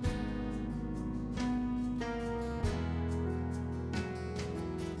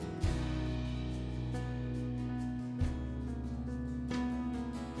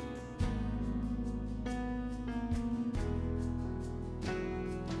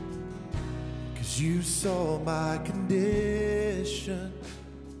 'Cause you saw my condition,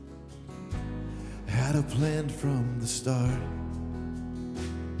 had a plan from the start.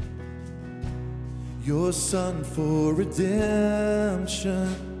 Your son for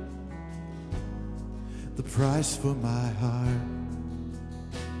redemption, the price for my heart.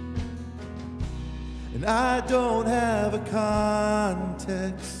 And I don't have a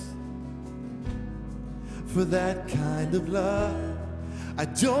context for that kind of love. I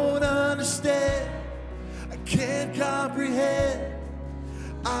don't understand, I can't comprehend.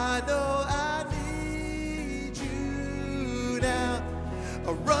 I know I need you now.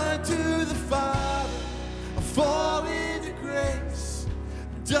 I run to the Father, I fall into grace.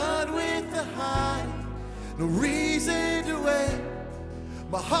 I'm done with the hiding, no reason to wait.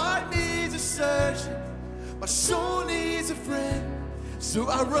 My heart needs a surgeon, my soul needs a friend. So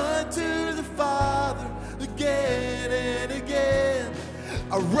I run to the Father again and again.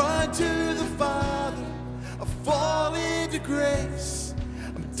 I run to the Father, I fall into grace.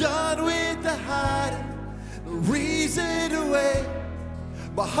 I'm done with the hiding, no reason to wait.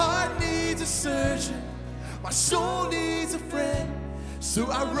 My heart needs a surgeon, my soul needs a friend. So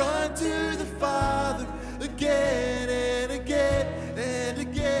I run to the Father again and again and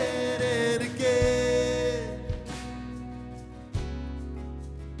again and again.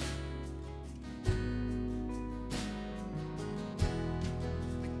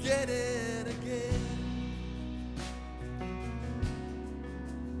 Again and again.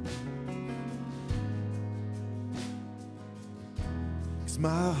 'Cause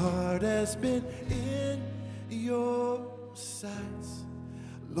my heart has been in your sights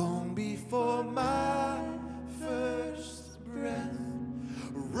long before my first breath,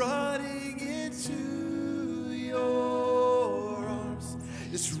 running into your arms.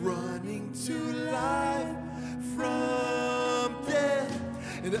 It's running to life from death.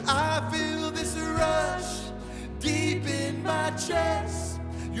 And I feel this rush deep in my chest.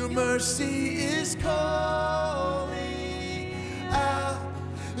 Your mercy is calling out,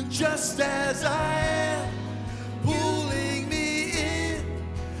 just as I am, pulling me in.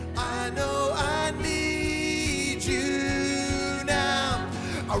 I know I need you now.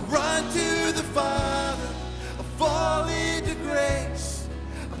 I run to the Father, I fall into grace.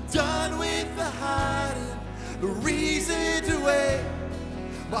 I'm done with the hiding, the reason to wait.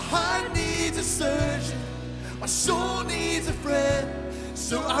 My heart needs a surgeon, my soul needs a friend.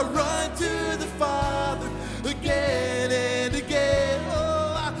 So I run to the Father again and again.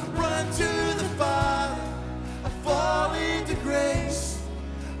 Oh, I run to the Father, I fall into grace.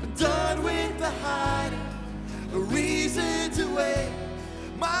 I'm done with the hiding, a reason to wait.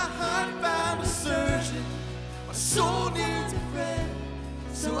 My heart found a surgeon, my soul needs a friend.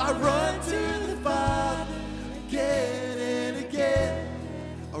 So I run to the Father again and again.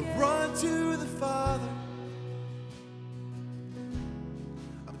 I run to the Father.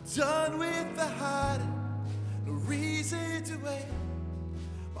 I'm done with the hiding, no reason to wait.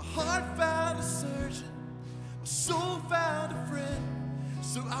 My heart found a surgeon, my soul found a friend.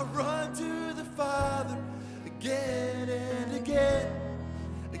 So I run to the Father again and again,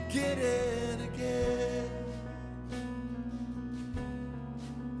 again and again.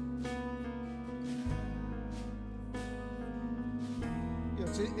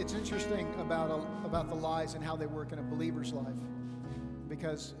 It's interesting about the lies and how they work in a believer's life,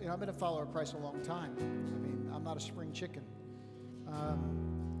 because I've been a follower of Christ a long time. I mean, I'm not a spring chicken,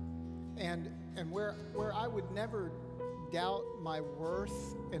 and where I would never doubt my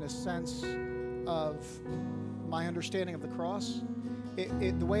worth in a sense of my understanding of the cross,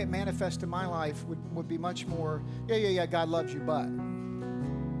 the way it manifests in my life would be much more, yeah, God loves you, but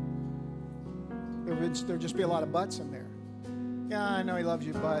there'd just be a lot of buts in there. Yeah, I know he loves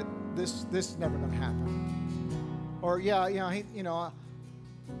you, but this is never going to happen. Or yeah,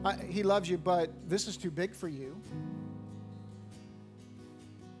 he loves you, but this is too big for you.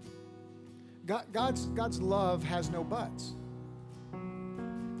 God's love has no buts.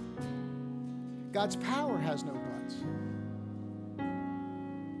 God's power has no buts.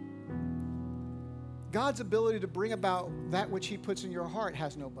 God's ability to bring about that which he puts in your heart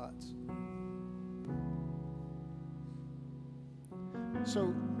has no buts.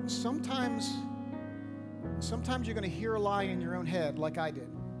 So sometimes you're going to hear a lie in your own head like I did,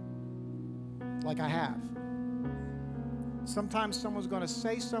 like I have. Sometimes someone's going to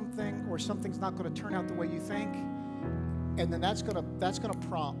say something or something's not going to turn out the way you think, and then that's going to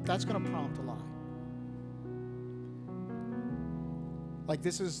prompt a lie. Like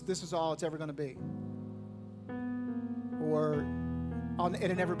this is all it's ever going to be. Or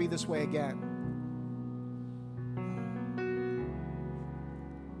it'll never be this way again.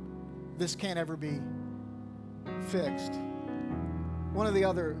 This can't ever be fixed. One of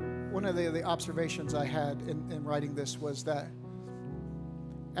the observations I had in writing this was that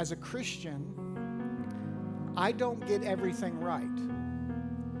as a Christian, I don't get everything right.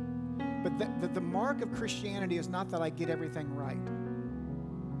 But the mark of Christianity is not that I get everything right.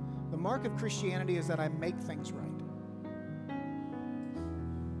 The mark of Christianity is that I make things right.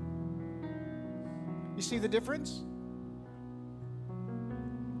 You see the difference?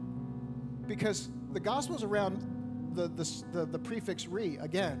 Because the gospel is around the prefix re,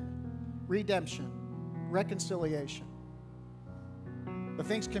 again, redemption, reconciliation. The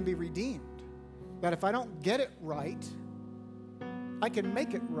things can be redeemed. That if I don't get it right, I can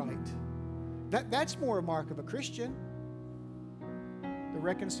make it right. That's more a mark of a Christian. The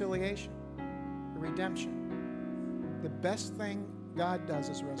reconciliation, the redemption. The best thing God does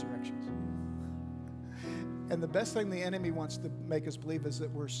is resurrections. And the best thing the enemy wants to make us believe is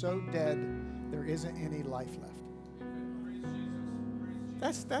that we're so dead, there isn't any life left.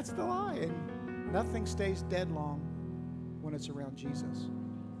 That's the lie. And nothing stays dead long when it's around Jesus.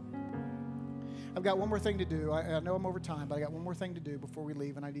 I've got one more thing to do. I know I'm over time, but I got one more thing to do before we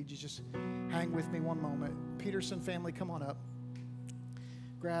leave, and I need you to just hang with me one moment. Peterson family, come on up.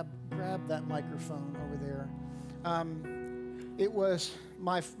 Grab that microphone over there. It was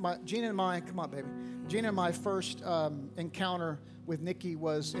Gina and my, come on, baby. Gina and my first encounter with Nikki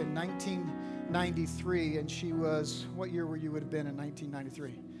was in 1993, and she was, what year would you have been in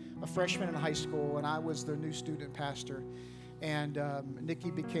 1993? A freshman in high school, and I was the new student pastor. And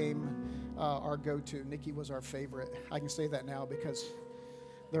Nikki became our go-to. Nikki was our favorite. I can say that now because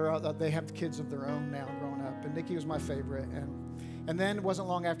they have kids of their own now growing up. And Nikki was my favorite. And then it wasn't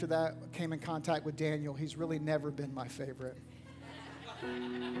long after that, I came in contact with Daniel. He's really never been my favorite.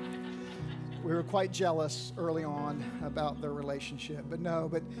 We were quite jealous early on about their relationship. But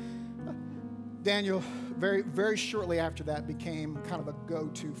Daniel, very, very shortly after that, became kind of a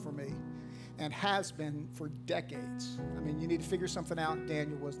go-to for me. And has been for decades. I mean, you need to figure something out.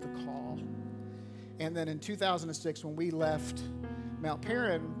 Daniel was the call. And then in 2006, when we left Mount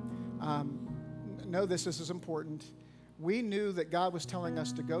Perrin, know this is important. We knew that God was telling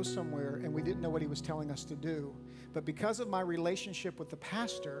us to go somewhere, and we didn't know what he was telling us to do. But because of my relationship with the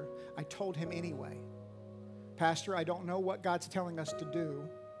pastor, I told him anyway. Pastor, I don't know what God's telling us to do.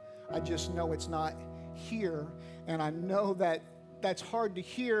 I just know it's not here, and I know that that's hard to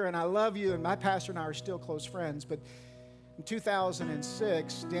hear, and I love you, and my pastor and I are still close friends. But in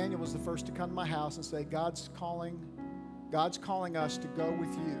 2006, Daniel was the first to come to my house and say, God's calling us to go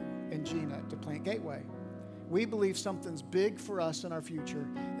with you and Gina to plant Gateway. We believe something's big for us in our future,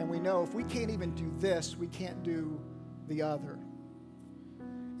 and we know if we can't even do this, we can't do the other.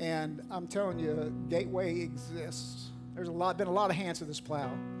 And I'm telling you, Gateway exists. There's been a lot of hands to this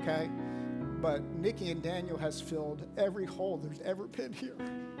plow, okay? But Nikki and Daniel has filled every hole there's ever been here.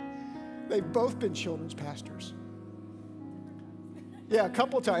 They've both been children's pastors. Yeah, a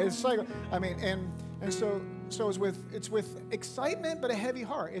couple times. It's like, I mean, and so it's with excitement, but a heavy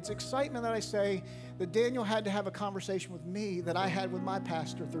heart. It's excitement that I say that Daniel had to have a conversation with me that I had with my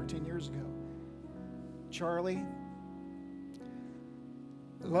pastor 13 years ago. Charlie,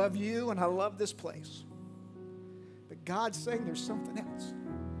 I love you and I love this place. But God's saying there's something else.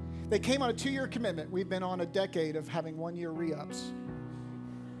 They came on a 2-year commitment. We've been on a decade of having 1-year re-ups.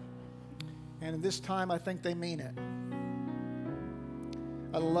 And this time, I think they mean it.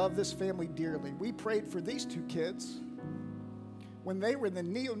 I love this family dearly. We prayed for these 2 kids when they were in the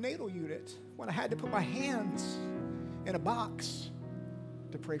neonatal unit, when I had to put my hands in a box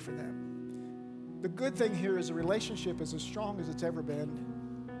to pray for them. The good thing here is the relationship is as strong as it's ever been.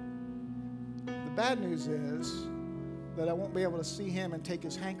 The bad news is that I won't be able to see him and take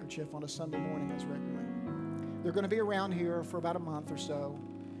his handkerchief on a Sunday morning as regularly. They're going to be around here for about a month or so,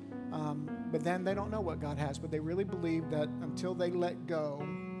 but then they don't know what God has, but they really believe that until they let go,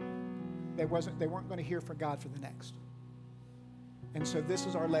 they weren't going to hear from God for the next. And so this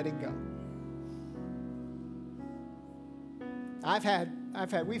is our letting go.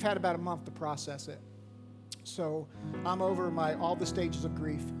 We've had about a month to process it. So I'm over all the stages of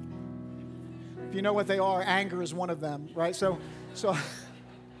grief. If you know what they are, anger is one of them, right? So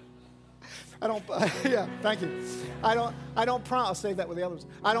I don't, yeah, thank you. I don't promise, I'll save that with the others.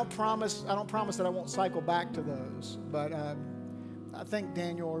 I don't promise that I won't cycle back to those. But I think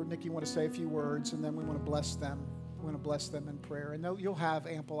Daniel or Nikki want to say a few words, and then we want to bless them. We want to bless them in prayer. And you'll have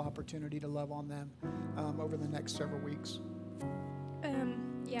ample opportunity to love on them over the next several weeks.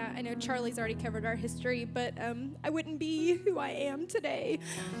 Yeah, I know Charlie's already covered our history, but I wouldn't be who I am today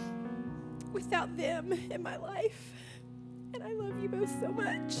without them in my life. And I love you both so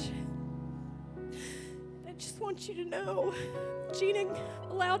much. I just want you to know, Gina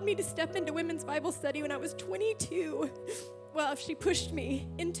allowed me to step into women's Bible study when I was 22. Well, she pushed me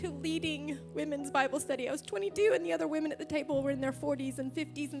into leading women's Bible study. I was 22, and the other women at the table were in their 40s and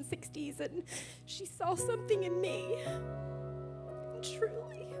 50s and 60s, and she saw something in me. And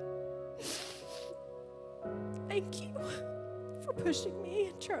truly, thank you for pushing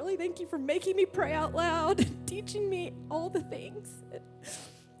me. Charlie, thank you for making me pray out loud, teaching me all the things.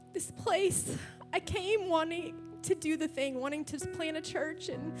 This place, I came wanting to do the thing, wanting to plant a church,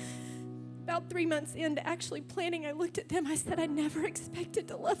 and about 3 months into actually planning, I looked at them, I said, I never expected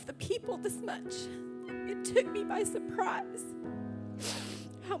to love the people this much. It took me by surprise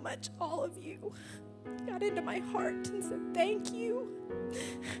how much all of you got into my heart, and so thank you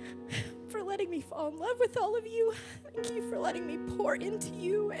for letting me fall in love with all of you. Thank you for letting me pour into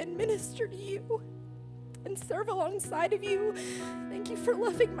you and minister to you and serve alongside of you. Thank you for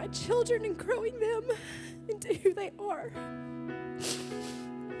loving my children and growing them into who they are.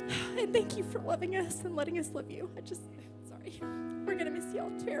 And thank you for loving us and letting us love you. Sorry. We're going to miss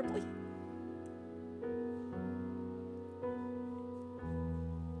y'all terribly.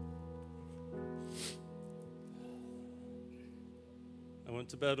 I went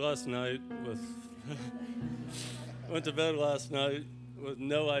to bed last night with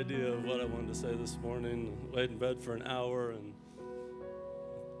no idea of what I wanted to say this morning. Laid in bed for an hour and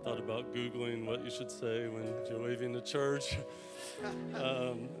thought about Googling what you should say when you're leaving the church.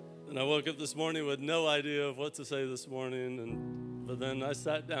 And I woke up this morning with no idea of what to say this morning. But then I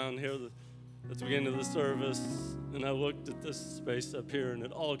sat down here at the beginning of the service, and I looked at this space up here, and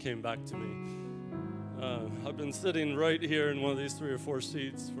it all came back to me. I've been sitting right here in one of these 3 or 4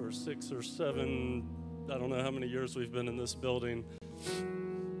 seats for 6 or 7, I don't know how many years we've been in this building,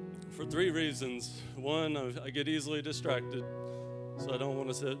 for 3 reasons. One, I get easily distracted, so I don't want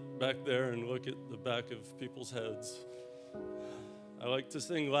to sit back there and look at the back of people's heads. I like to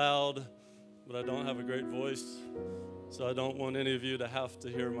sing loud, but I don't have a great voice, so I don't want any of you to have to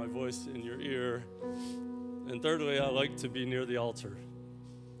hear my voice in your ear. And thirdly, I like to be near the altar.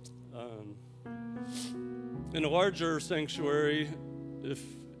 In a larger sanctuary,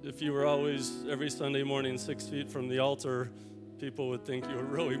 if you were always every Sunday morning 6 feet from the altar, people would think you were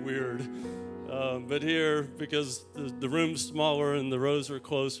really weird. But here, because the room's smaller and the rows are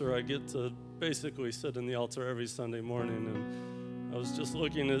closer, I get to basically sit in the altar every Sunday morning. And I was just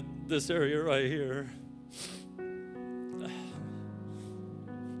looking at this area right here.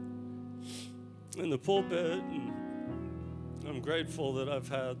 In the pulpit, and I'm grateful that I've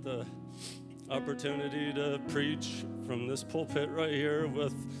had the opportunity to preach from this pulpit right here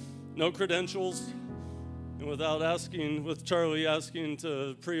with no credentials and with Charlie asking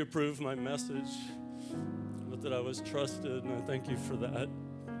to pre-approve my message, but that I was trusted, and I thank you for that.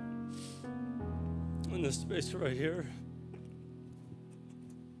 In this space right here,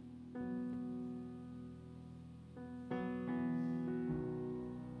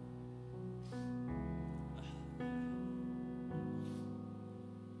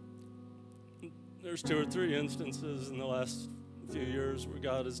 there's 2 or 3 instances in the last few years where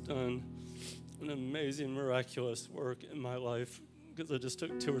God has done an amazing, miraculous work in my life because I just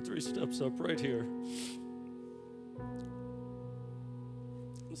took 2 or 3 steps up right here.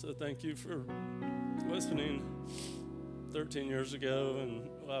 So thank you for listening 13 years ago and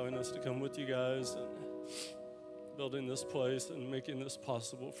allowing us to come with you guys and building this place and making this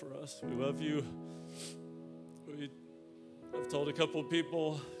possible for us. We love you. I've told a couple of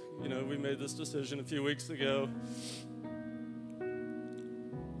people, we made this decision a few weeks ago.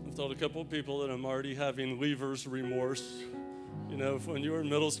 I've told a couple of people that I'm already having leaver's remorse. When you were in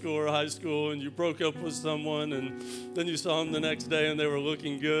middle school or high school and you broke up with someone and then you saw them the next day and they were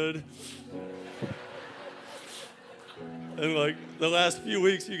looking good. And like the last few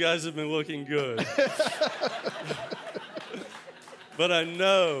weeks, you guys have been looking good. But I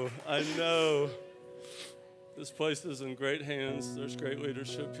know this place is in great hands. There's great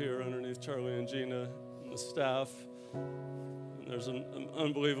leadership here underneath Charlie and Gina and the staff. And there's an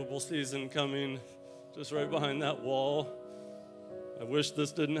unbelievable season coming just right behind that wall. I wish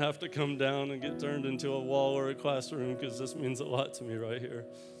this didn't have to come down and get turned into a wall or a classroom because this means a lot to me right here.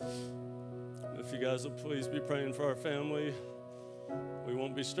 If you guys will please be praying for our family, we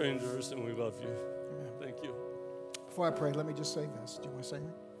won't be strangers, and we love you. Amen. Thank you. Before I pray, let me just say this. Do you want to say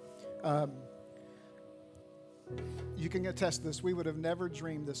anything? You can attest this. We would have never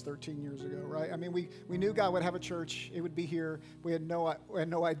dreamed this 13 years ago, right? I mean, we knew God would have a church. It would be here. We had no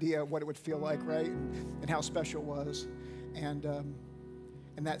idea what it would feel like, right? And how special it was. And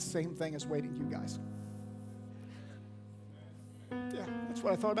that same thing is waiting you guys. Yeah, that's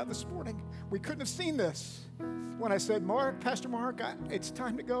what I thought about this morning. We couldn't have seen this when I said, Pastor Mark, it's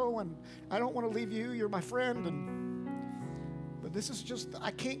time to go, and I don't want to leave you. You're my friend. But this is just,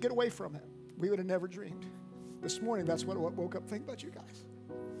 I can't get away from it. We would have never dreamed. This morning, that's what I woke up thinking about you guys.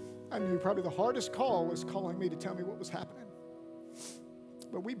 I knew probably the hardest call was calling me to tell me what was happening.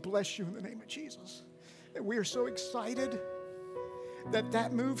 But we bless you in the name of Jesus. And we are so excited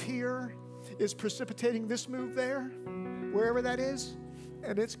that move here is precipitating this move there, wherever that is,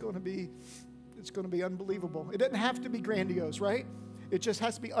 and it's going to be unbelievable. It doesn't have to be grandiose, right? It just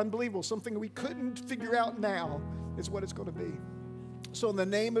has to be unbelievable. Something we couldn't figure out now is what it's going to be. So in the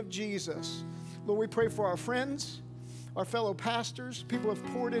name of Jesus, Lord, we pray for our friends, our fellow pastors. People have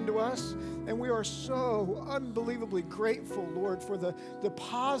poured into us, and we are so unbelievably grateful, Lord, for the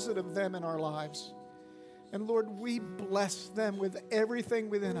deposit of them in our lives. And Lord, we bless them with everything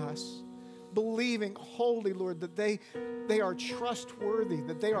within us, believing wholly, Lord, that they are trustworthy,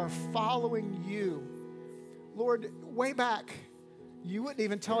 that they are following you. Lord, way back, you wouldn't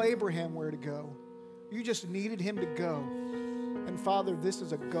even tell Abraham where to go. You just needed him to go. And Father, this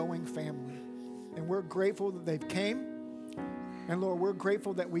is a going family. And we're grateful that they've came. And Lord, we're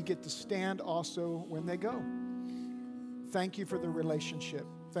grateful that we get to stand also when they go. Thank you for their relationship.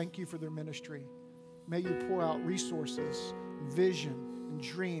 Thank you for their ministry. May you pour out resources, vision, and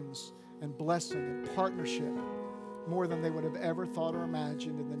dreams, and blessing, and partnership, more than they would have ever thought or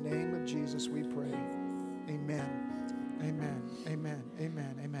imagined. In the name of Jesus, we pray. Amen. Amen. Amen.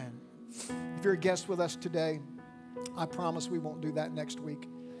 Amen. Amen. If you're a guest with us today, I promise we won't do that next week.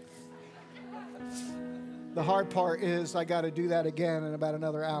 The hard part is I got to do that again in about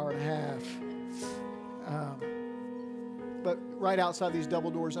another hour and a half. But right outside these double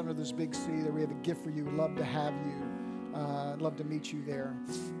doors under this big C, there we have a gift for you. We'd love to have you. I'd love to meet you there.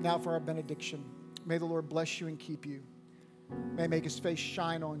 Now for our benediction. May the Lord bless you and keep you. May make his face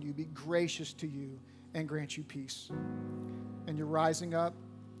shine on you, be gracious to you, and grant you peace. And you're rising up,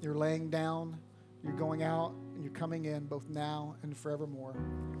 you're laying down, you're going out, and you're coming in both now and forevermore.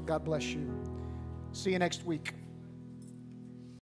 God bless you. See you next week.